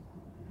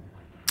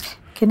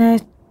 Can I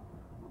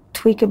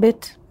tweak a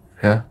bit?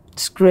 Yeah?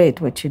 It's great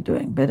what you're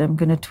doing, but I'm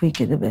going to tweak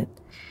it a bit.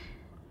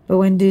 But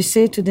when you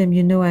say to them,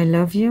 you know I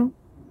love you,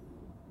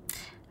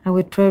 I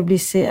would probably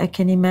say, I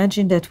can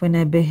imagine that when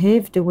I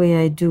behave the way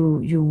I do,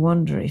 you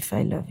wonder if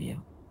I love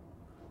you.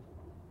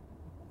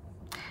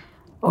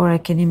 Or I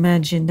can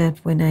imagine that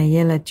when I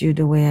yell at you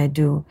the way I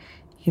do,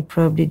 you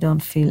probably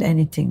don't feel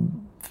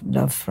anything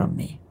love from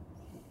me.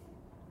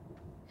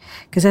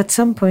 Because at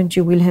some point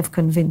you will have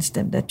convinced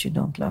them that you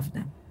don't love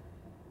them.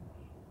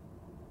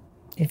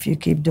 If you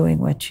keep doing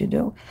what you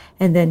do.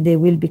 And then they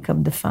will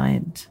become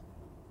defiant.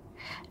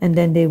 And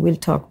then they will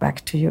talk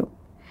back to you.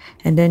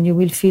 And then you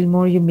will feel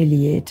more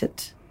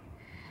humiliated.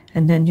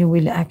 And then you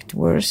will act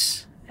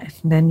worse. And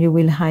then you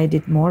will hide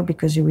it more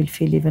because you will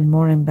feel even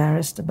more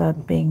embarrassed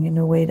about being in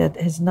a way that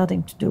has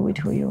nothing to do with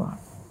who you are.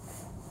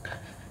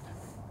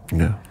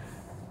 Yeah.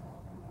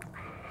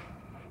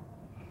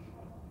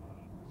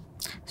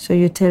 So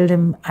you tell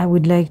them, I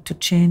would like to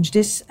change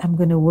this. I'm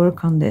going to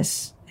work on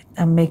this.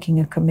 I'm making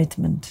a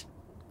commitment.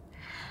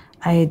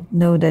 I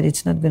know that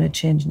it's not going to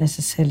change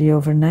necessarily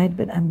overnight,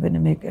 but I'm going to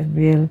make a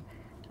real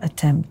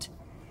attempt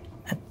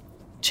at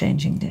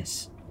changing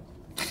this.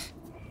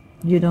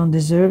 You don't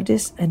deserve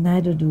this, and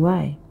neither do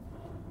I.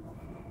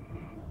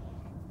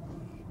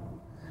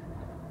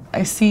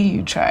 I see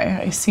you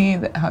try. I see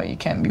how you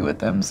can be with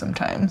them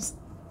sometimes.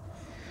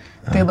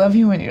 They love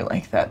you when you're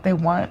like that. They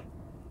want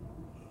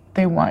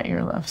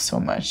your love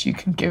so much. You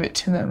can give it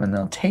to them and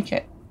they'll take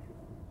it.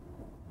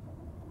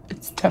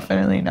 It's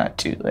definitely not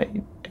too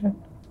late.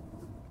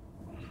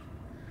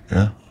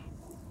 Yeah.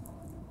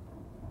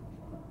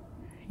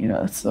 You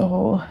know, that's the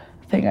whole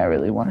thing I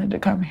really wanted to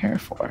come here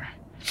for.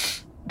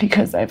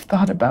 Because I've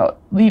thought about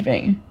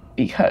leaving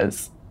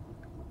because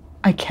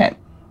I can't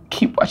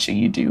keep watching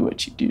you do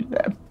what you do to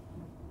them.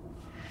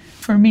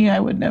 For me,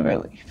 I would never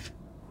leave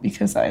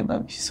because I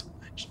love you so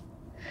much.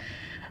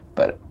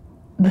 But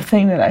the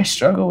thing that I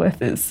struggle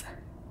with is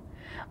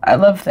I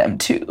love them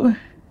too.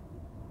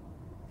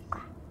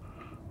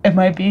 Am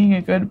I being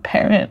a good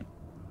parent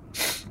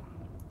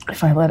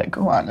if I let it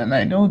go on? And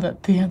I know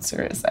that the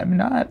answer is I'm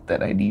not,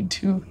 that I need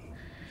to.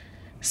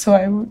 So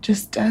I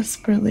just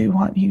desperately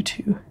want you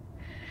to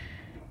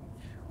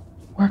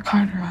work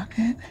harder on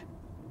it.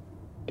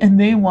 And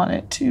they want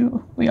it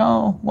too. We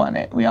all want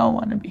it. We all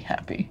want to be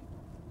happy.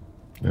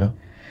 Yeah.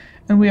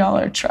 And we all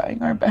are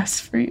trying our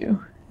best for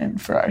you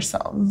and for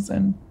ourselves.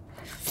 And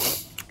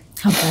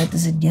how bad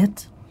does it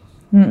get?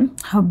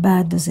 How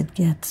bad does it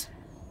get?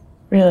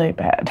 Really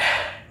bad.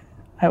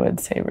 I would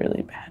say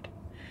really bad.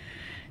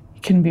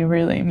 You can be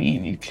really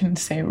mean. You can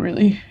say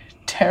really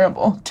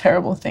terrible,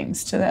 terrible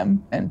things to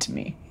them and to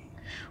me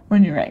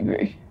when you're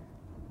angry.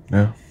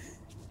 Yeah.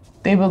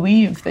 They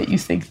believe that you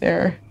think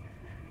they're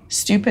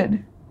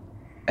stupid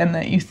and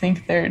that you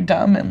think they're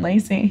dumb and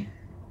lazy.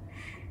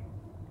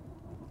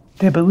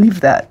 They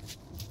believe that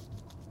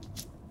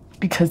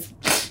because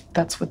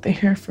that's what they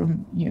hear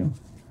from you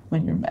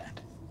when you're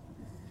mad.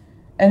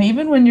 And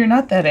even when you're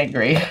not that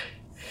angry,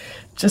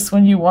 just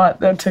when you want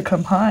them to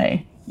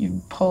comply,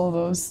 you pull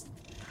those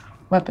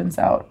weapons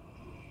out,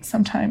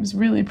 sometimes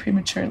really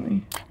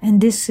prematurely. And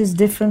this is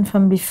different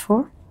from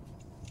before?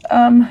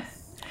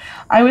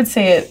 I would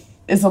say it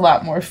is a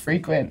lot more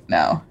frequent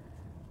now.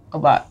 A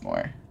lot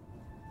more.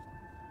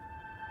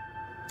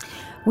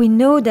 We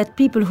know that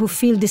people who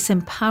feel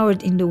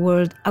disempowered in the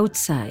world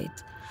outside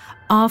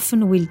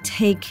often will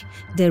take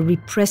their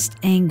repressed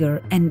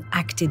anger and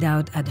act it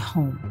out at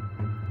home.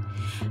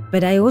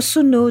 But I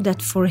also know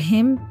that for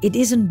him, it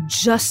isn't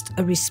just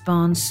a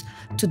response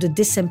to the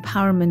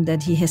disempowerment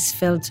that he has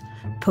felt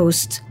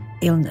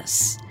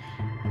post-illness.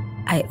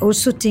 I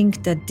also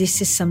think that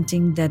this is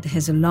something that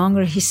has a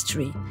longer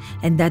history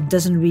and that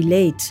doesn't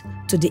relate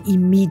to the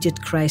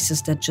immediate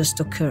crisis that just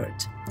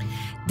occurred.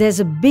 There's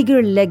a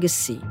bigger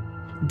legacy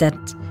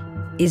that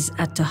is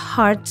at the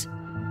heart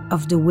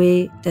of the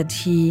way that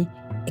he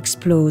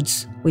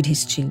explodes with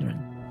his children.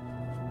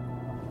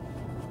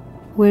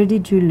 Where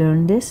did you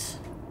learn this?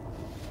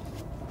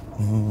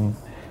 I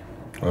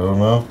don't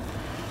know.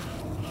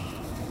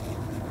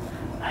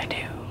 I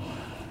do.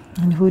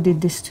 And who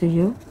did this to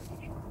you?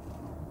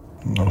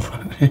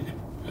 Nobody.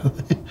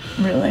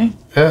 Really?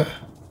 Yeah.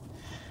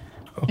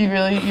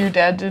 Your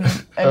dad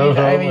didn't?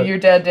 I mean, your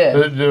dad did.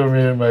 I didn't do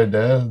me and my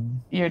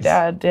dad. Your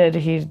dad did.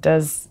 He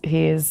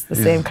is the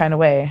same kind of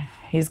way.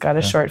 He's got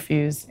a short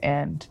fuse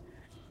and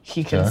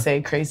he can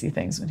say crazy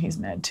things when he's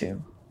mad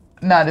too.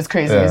 Not as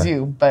crazy as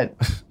you, but...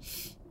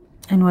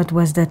 And what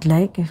was that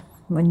like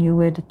when you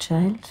were the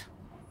child?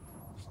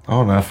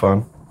 Oh, not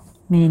fun.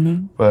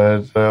 Meaning?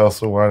 But I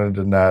also wanted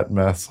to not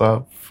mess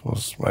up.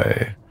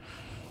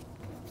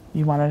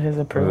 You wanted his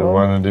approval? I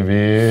wanted to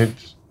be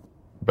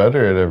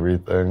better at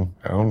everything.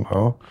 I don't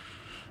know.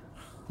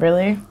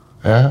 Really?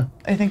 Yeah.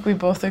 I think we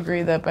both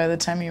agree that by the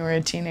time you were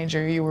a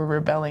teenager, you were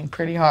rebelling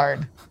pretty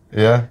hard.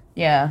 Yeah?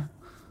 Yeah.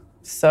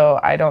 So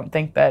I don't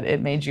think that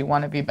it made you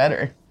want to be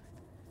better.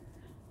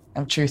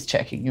 I'm truth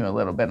checking you a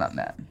little bit on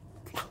that.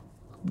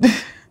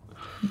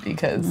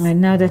 Because...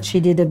 And now that she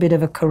did a bit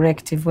of a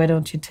corrective, why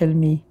don't you tell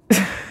me?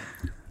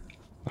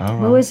 I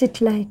don't know. What was it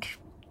like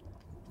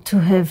to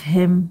have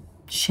him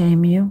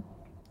shame you,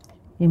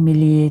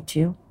 humiliate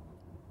you,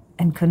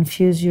 and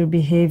confuse your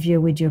behavior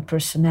with your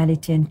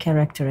personality and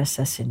character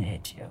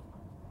assassinate you?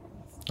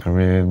 I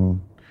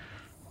mean,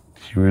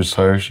 he was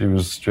harsh, he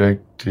was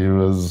strict, he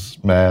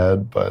was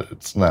mad, but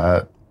it's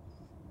not.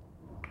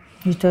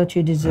 You thought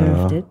you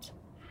deserved it?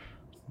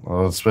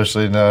 Well,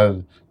 especially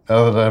now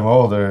that I'm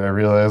older, I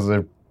realize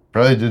I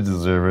probably did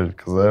deserve it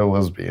because I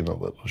was being a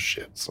little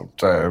shit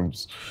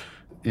sometimes.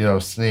 You know,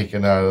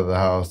 sneaking out of the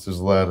house. There's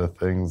a lot of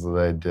things that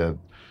I did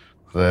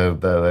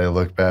that I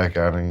look back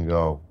on and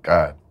go,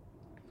 God,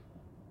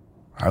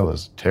 I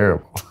was a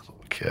terrible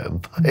little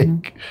kid.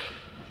 Like,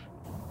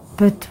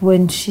 But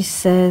when she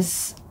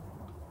says,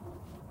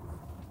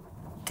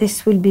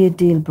 this will be a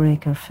deal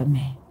breaker for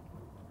me,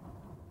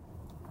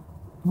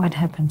 what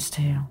happens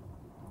to you?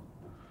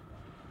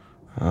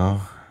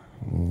 oh,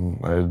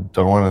 I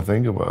don't want to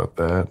think about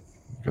that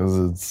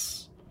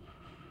because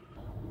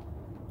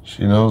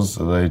she knows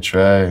that I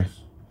try,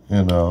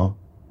 you know.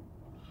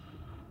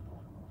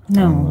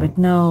 No, but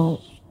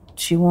now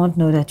she won't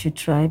know that you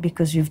try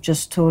because you've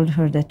just told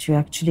her that you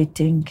actually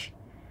think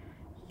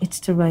it's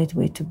the right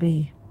way to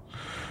be.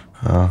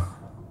 Yeah.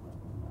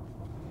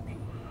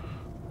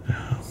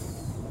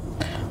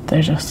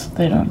 They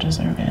don't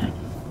deserve it.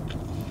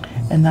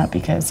 And not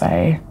because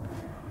I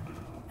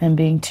am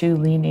being too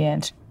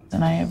lenient.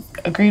 And I have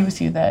agreed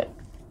with you that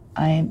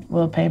I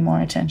will pay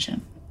more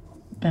attention.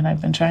 And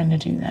I've been trying to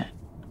do that.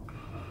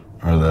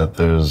 Or that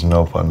there's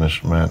no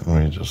punishment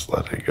and we just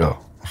let it go.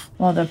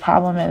 Well, the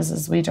problem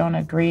is we don't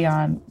agree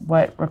on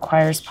what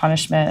requires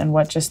punishment and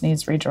what just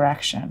needs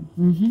redirection.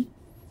 Mm-hmm.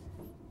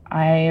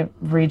 I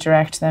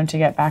redirect them to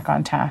get back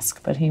on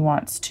task, but he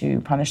wants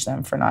to punish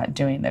them for not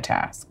doing the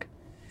task.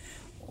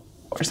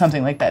 Or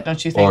something like that,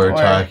 don't you think? Or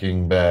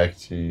talking back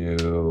to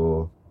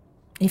you.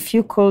 If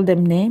you call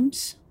them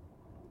names,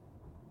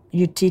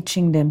 you're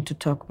teaching them to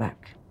talk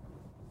back.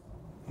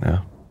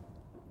 Yeah.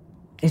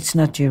 It's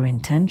not your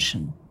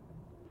intention,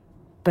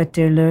 but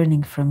they're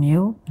learning from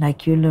you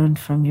like you learned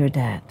from your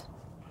dad.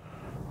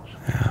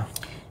 Yeah.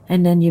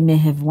 And then you may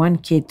have one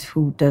kid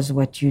who does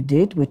what you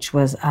did, which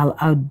was, I'll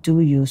outdo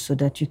you so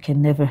that you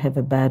can never have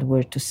a bad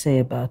word to say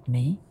about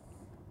me.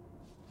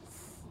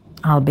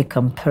 I'll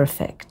become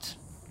perfect.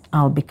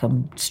 I'll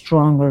become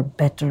stronger,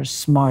 better,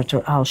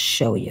 smarter. I'll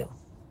show you.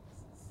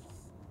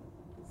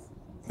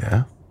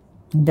 Yeah.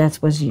 That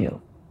was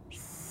you.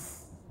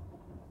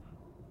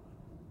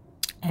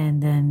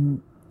 And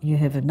then you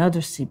have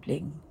another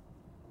sibling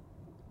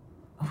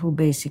who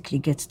basically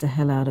gets the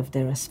hell out of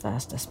there as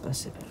fast as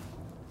possible.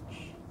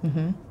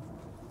 Mm-hmm.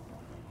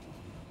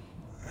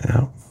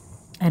 Yeah.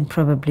 And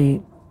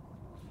probably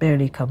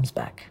barely comes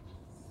back.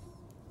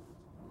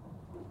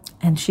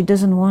 And she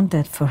doesn't want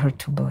that for her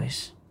two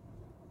boys.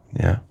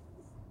 Yeah.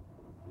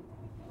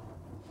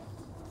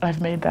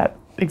 I've made that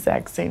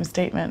exact same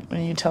statement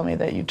when you tell me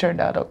that you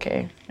turned out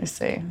okay. I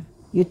say,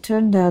 You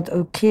turned out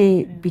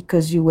okay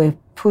because you were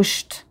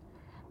pushed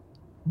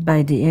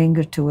by the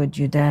anger toward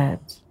your dad.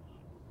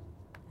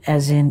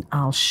 As in,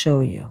 I'll show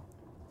you.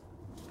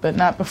 but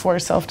not before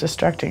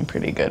self-destructing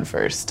pretty good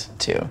first,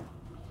 too.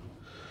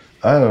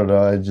 I don't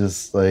know. I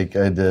just, like,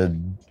 I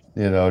did,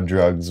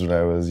 drugs when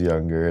I was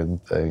younger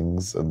and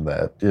things, and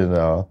that,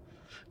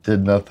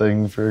 did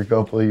nothing for a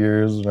couple of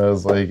years when I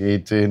was like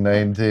 18,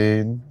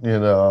 19,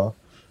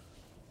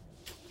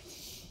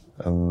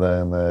 And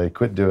then I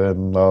quit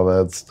doing all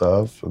that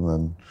stuff and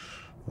then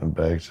went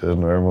back to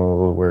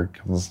normal work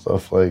and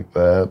stuff like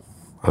that.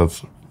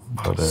 That's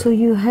about it. So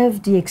you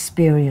have the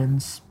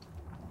experience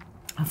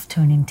of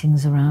turning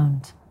things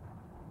around.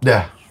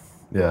 Yeah.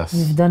 Yes.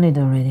 You've done it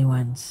already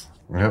once.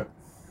 Yep.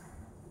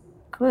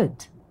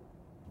 Good.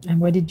 And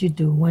what did you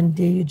do? One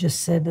day you just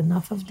said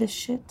enough of this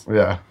shit?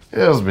 Yeah.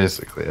 That was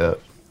basically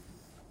it.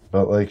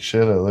 Felt like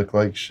shit. I looked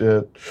like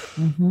shit.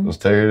 Mm-hmm. Was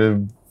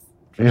tired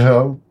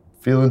of,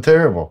 feeling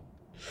terrible.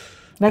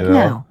 Like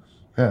now?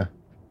 Yeah.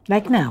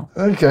 Like now?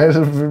 Kind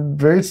of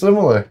very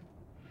similar,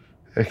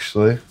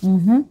 actually.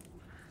 Mm-hmm.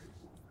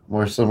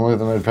 More similar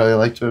than I'd probably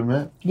like to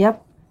admit.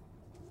 Yep.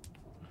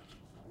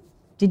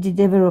 Did it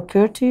ever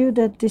occur to you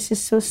that this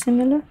is so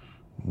similar?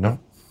 No.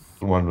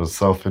 One was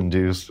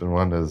self-induced and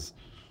one is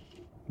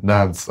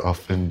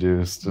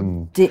non-self-induced.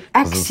 And the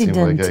doesn't seem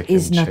accident like I can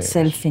is not change.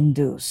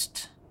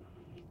 self-induced.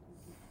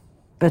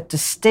 But the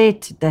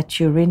state that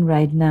you're in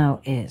right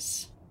now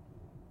is.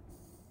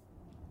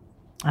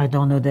 I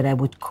don't know that I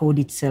would call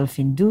it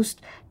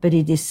self-induced, but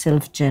it is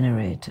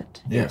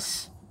self-generated.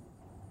 Yes.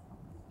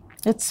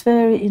 That's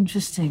very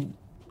interesting,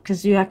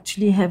 because you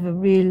actually have a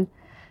real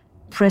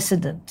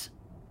precedent.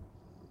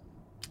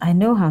 I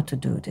know how to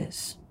do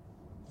this.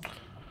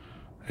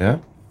 Yeah?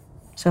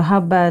 So how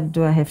bad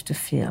do I have to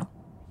feel?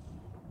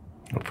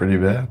 Well, pretty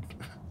bad.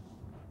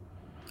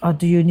 Or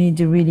do you need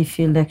to really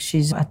feel like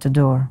she's at the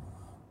door?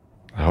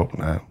 I hope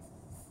not.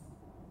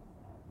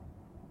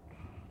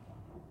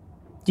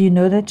 Do you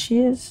know that she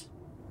is?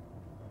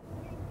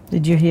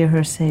 Did you hear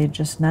her say it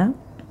just now?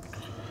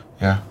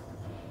 Yeah.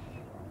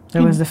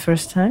 That was the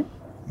first time?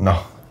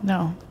 No.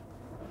 No.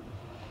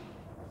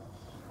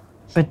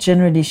 But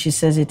generally she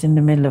says it in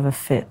the middle of a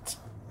fit.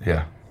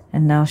 Yeah.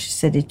 And now she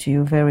said it to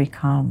you very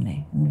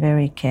calmly and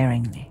very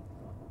caringly.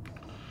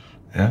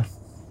 Yeah.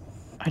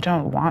 I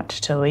don't want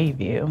to leave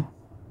you.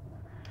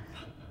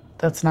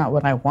 That's not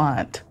what I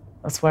want.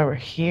 That's why we're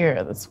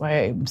here. That's why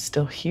I'm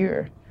still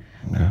here.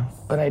 Yeah.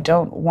 But I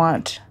don't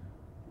want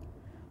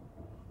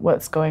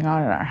what's going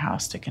on in our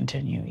house to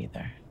continue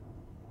either.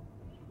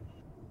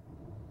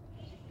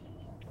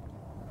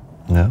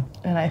 Yeah.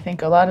 And I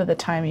think a lot of the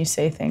time you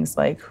say things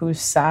like, whose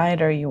side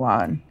are you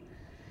on?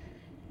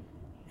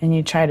 And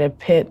you try to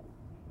pit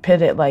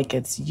it like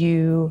it's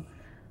you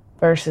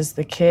versus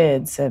the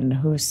kids, and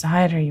whose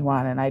side are you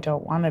on? And I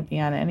don't want to be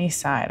on any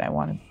side. I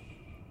want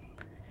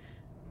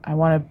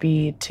to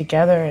be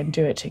together and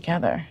do it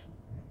together.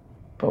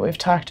 But we've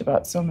talked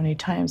about so many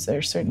times there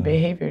are certain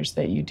behaviors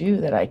that you do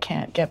that I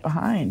can't get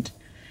behind.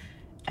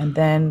 And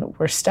then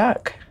we're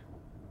stuck.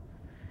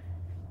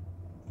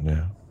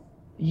 Yeah.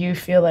 You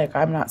feel like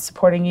I'm not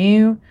supporting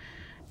you,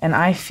 and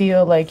I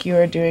feel like you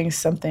are doing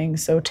something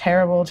so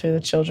terrible to the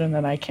children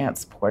that I can't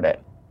support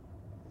it.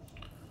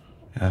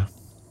 Yeah.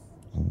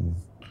 And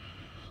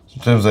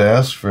sometimes I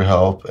ask for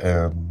help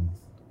and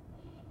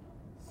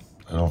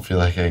I don't feel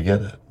like I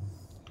get it.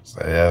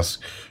 So I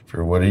ask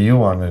for, what do you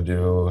want to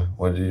do?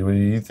 What do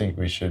you think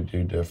we should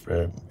do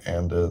different?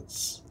 And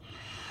it's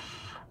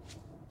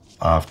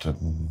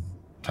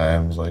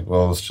oftentimes like,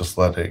 well, let's just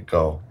let it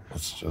go.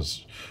 Let's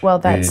just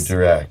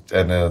redirect.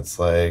 And it's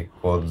like,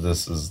 well,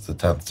 this is the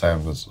 10th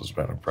time this has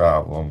been a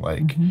problem.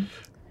 Like,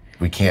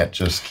 we can't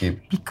just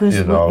keep, because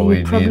your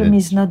problem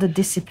is not a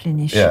discipline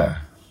issue. Yeah.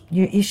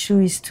 Your issue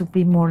is to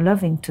be more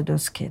loving to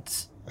those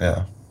kids.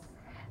 Yeah.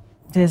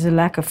 There's a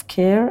lack of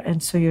care,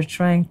 and so you're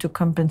trying to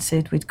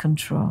compensate with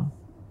control.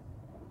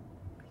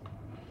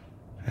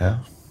 Yeah.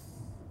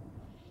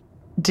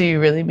 Do you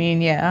really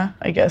mean yeah?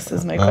 I guess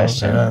is my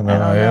question. Yeah, no,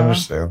 I know.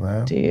 understand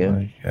that. Do you?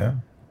 Like, yeah.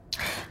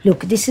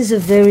 Look, this is a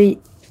very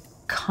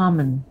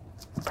common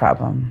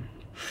problem.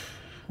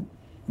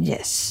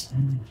 Yes.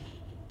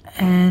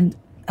 And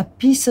a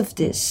piece of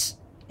this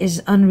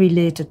is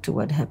unrelated to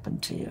what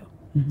happened to you.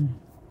 Mm-hmm.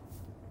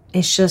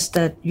 It's just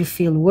that you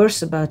feel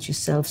worse about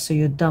yourself, so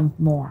you dump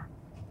more.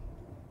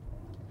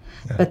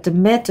 Yeah. But the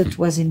method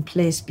was in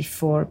place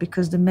before,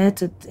 because the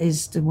method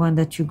is the one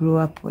that you grew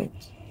up with.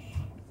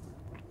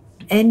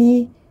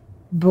 Any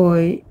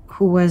boy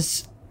who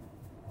was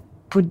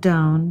put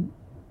down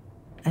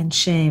and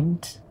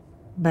shamed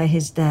by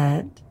his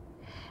dad,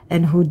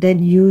 and who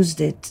then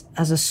used it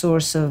as a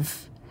source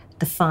of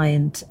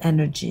defiant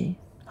energy,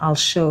 I'll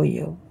show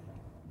you,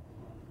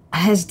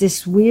 has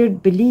this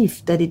weird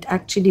belief that it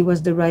actually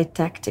was the right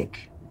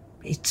tactic.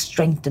 It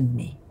strengthened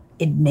me.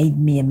 It made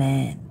me a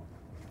man.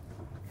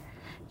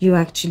 You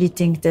actually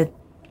think that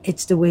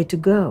it's the way to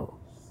go.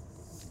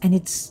 And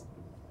it's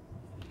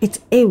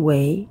a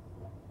way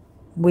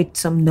with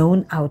some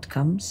known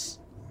outcomes,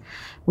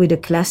 with a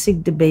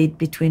classic debate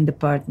between the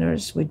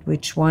partners, with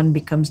which one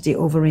becomes the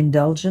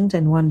overindulgent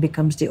and one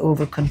becomes the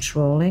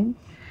over-controlling.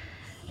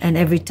 And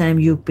every time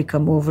you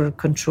become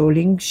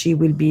over-controlling, she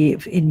will be,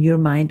 in your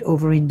mind,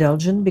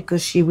 over-indulgent,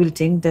 because she will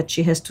think that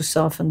she has to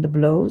soften the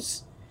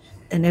blows.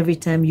 And every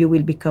time you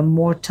will become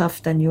more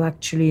tough than you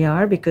actually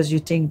are, because you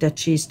think that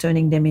she's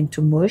turning them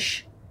into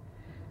mush.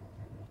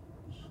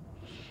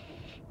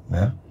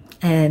 Yeah.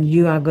 And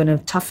you are going to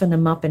toughen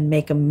him up and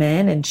make him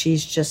man, and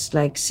she's just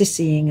like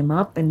sissying him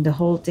up, and the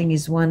whole thing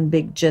is one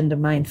big gender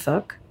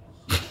mindfuck.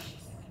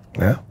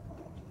 Yeah.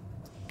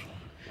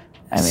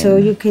 So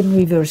you can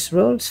reverse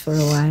roles for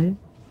a while.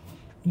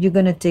 You're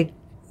going to take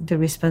the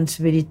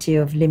responsibility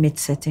of limit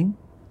setting,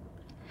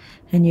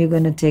 and you're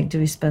going to take the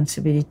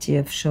responsibility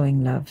of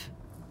showing love.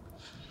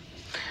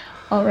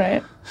 All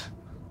right.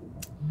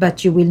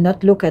 But you will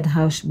not look at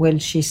how well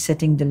she's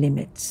setting the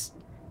limits.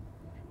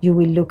 You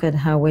will look at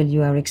how well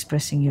you are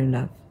expressing your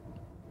love.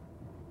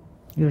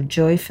 Your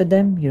joy for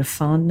them, your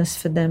fondness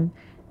for them,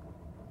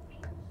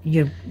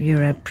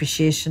 your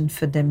appreciation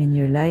for them in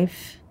your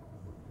life,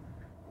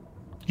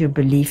 your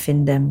belief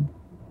in them,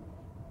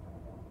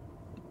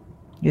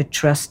 your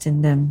trust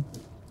in them.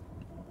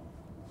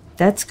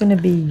 That's going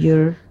to be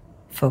your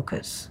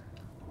focus,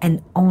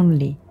 and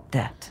only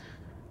that.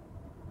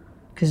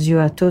 Because you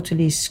are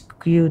totally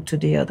skewed to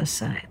the other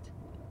side.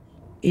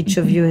 Each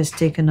of you has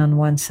taken on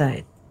one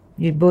side.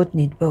 You both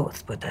need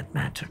both, for that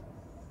matter.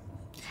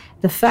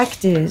 The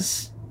fact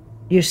is,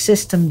 your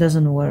system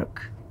doesn't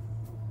work.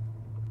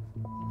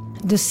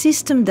 The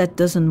system that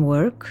doesn't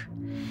work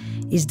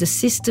is the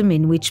system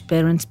in which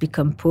parents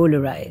become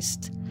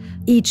polarized,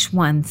 each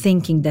one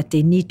thinking that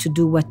they need to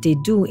do what they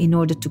do in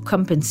order to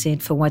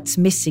compensate for what's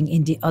missing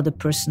in the other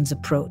person's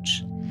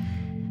approach.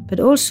 But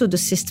also the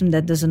system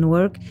that doesn't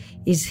work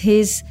is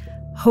his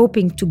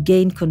hoping to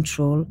gain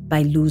control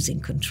by losing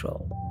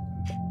control.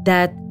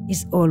 That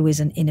is always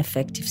an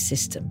ineffective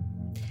system.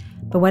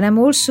 But what I'm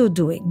also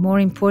doing, more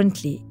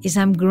importantly, is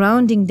I'm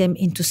grounding them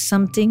into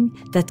something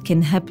that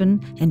can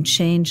happen and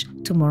change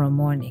tomorrow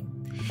morning,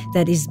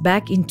 that is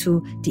back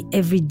into the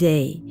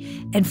everyday,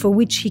 and for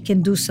which he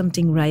can do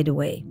something right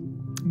away.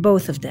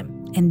 Both of them.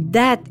 And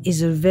that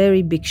is a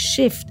very big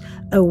shift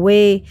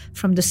away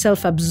from the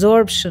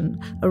self-absorption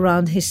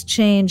around his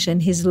change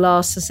and his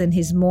losses and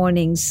his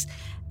mournings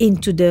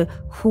into the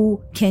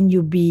who can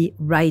you be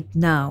right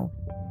now.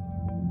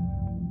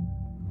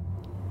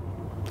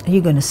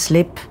 You're going to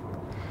slip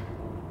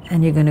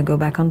and you're going to go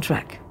back on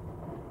track.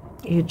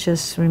 You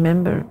just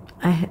remember,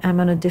 I'm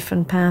on a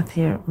different path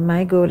here.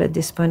 My goal at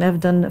this point,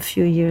 I've done a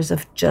few years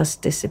of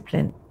just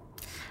discipline.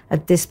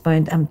 At this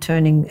point, I'm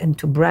turning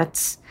into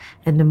brats,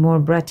 and the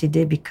more bratty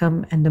they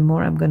become, and the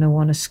more I'm going to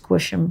want to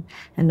squish them,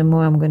 and the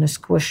more I'm going to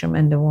squish them,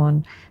 and the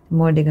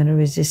more they're going to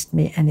resist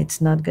me, and it's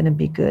not going to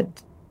be good,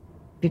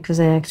 because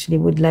I actually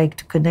would like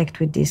to connect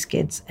with these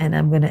kids, and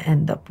I'm going to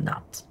end up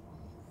not.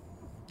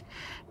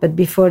 But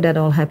before that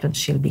all happens,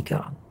 she'll be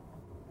gone.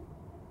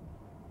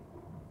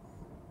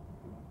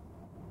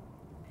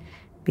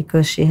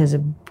 Because she has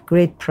a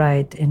great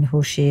pride in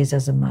who she is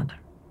as a mother.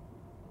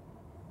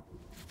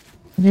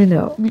 You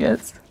know?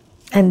 Yes.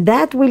 And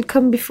that will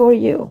come before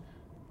you.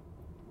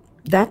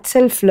 That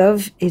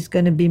self-love is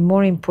going to be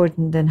more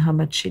important than how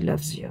much she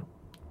loves you.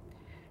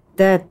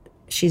 That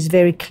she's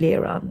very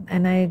clear on,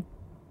 and I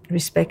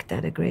respect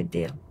that a great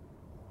deal.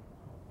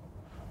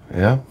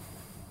 Yeah.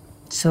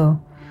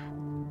 So,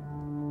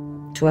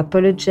 to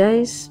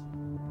apologize,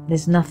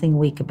 there's nothing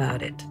weak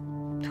about it.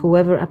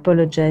 Whoever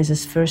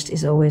apologizes first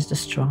is always the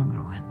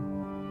stronger one.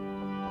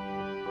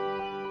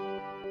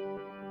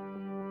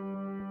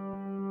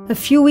 A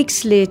few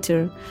weeks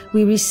later,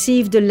 we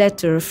received a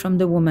letter from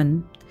the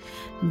woman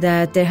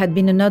that there had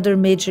been another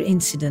major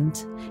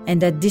incident,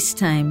 and that this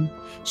time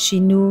she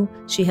knew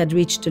she had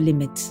reached a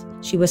limit.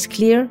 She was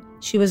clear,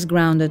 she was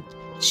grounded.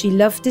 She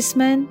loved this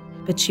man,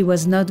 but she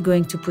was not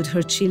going to put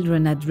her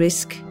children at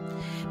risk.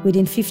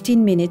 Within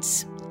 15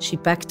 minutes, she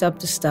packed up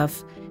the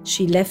stuff.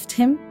 She left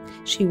him.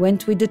 She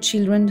went with the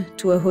children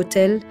to a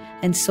hotel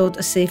and sought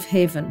a safe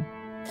haven.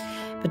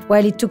 But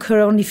while it took her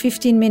only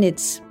 15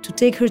 minutes to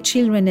take her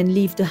children and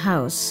leave the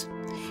house,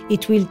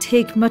 it will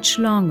take much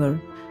longer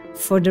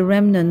for the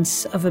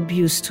remnants of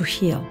abuse to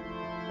heal.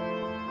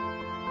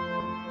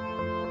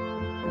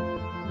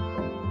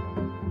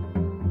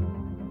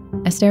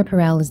 Esther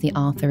Perel is the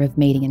author of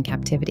Mating in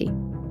Captivity,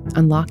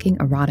 Unlocking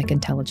Erotic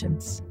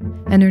Intelligence,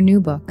 and her new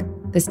book,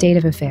 The State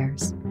of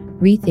Affairs,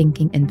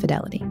 Rethinking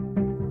Infidelity.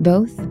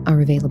 Both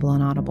are available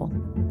on Audible.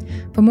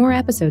 For more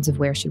episodes of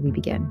Where Should We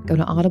Begin, go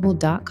to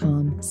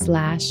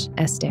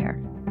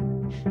audible.com/Esther.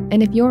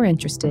 And if you're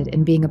interested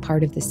in being a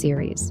part of the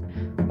series,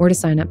 or to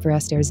sign up for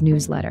Esther's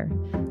newsletter,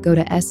 go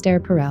to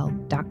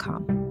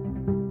estherperel.com.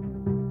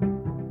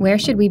 Where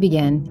Should We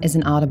Begin is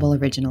an Audible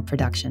original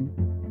production,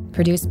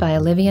 produced by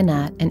Olivia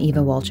Natt and Eva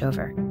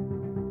Wolchover.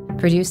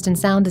 Produced and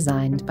sound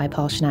designed by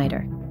Paul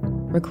Schneider.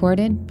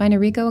 Recorded by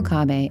Noriko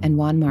Okabe and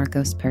Juan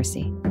Marcos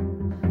Percy.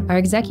 Our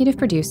executive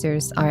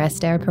producers are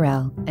Esther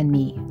Perel and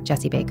me,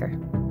 Jesse Baker.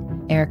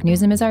 Eric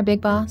Newsom is our big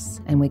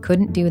boss, and we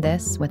couldn't do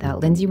this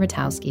without Lindsay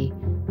Ratowski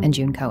and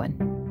June Cohen.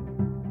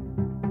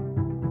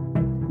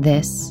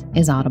 This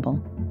is Audible.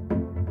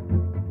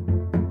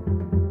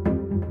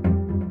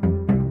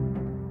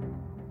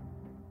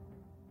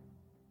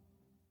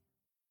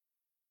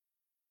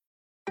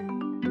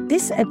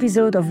 This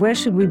episode of Where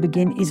Should We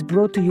Begin is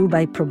brought to you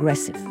by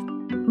Progressive.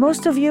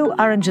 Most of you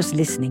aren't just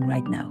listening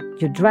right now.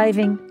 You're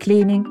driving,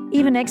 cleaning,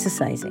 even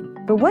exercising.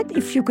 But what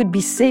if you could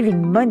be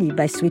saving money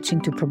by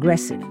switching to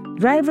Progressive?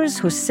 Drivers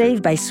who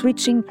save by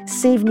switching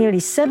save nearly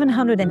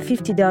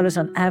 $750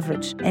 on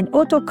average, and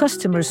auto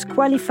customers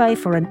qualify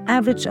for an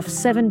average of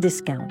 7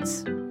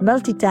 discounts.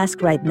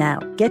 Multitask right now.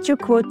 Get your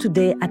quote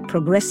today at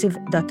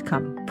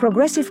Progressive.com.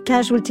 Progressive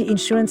Casualty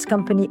Insurance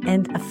Company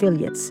and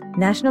Affiliates.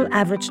 National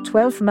average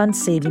 12-month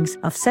savings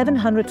of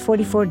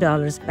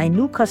 $744 by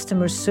new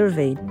customers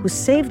surveyed who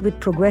saved with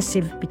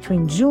Progressive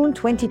between June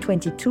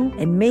 2022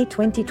 and May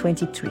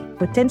 2023.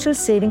 Potential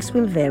savings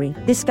will vary.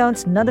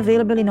 Discounts not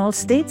available in all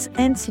states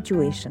and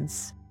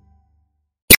situations.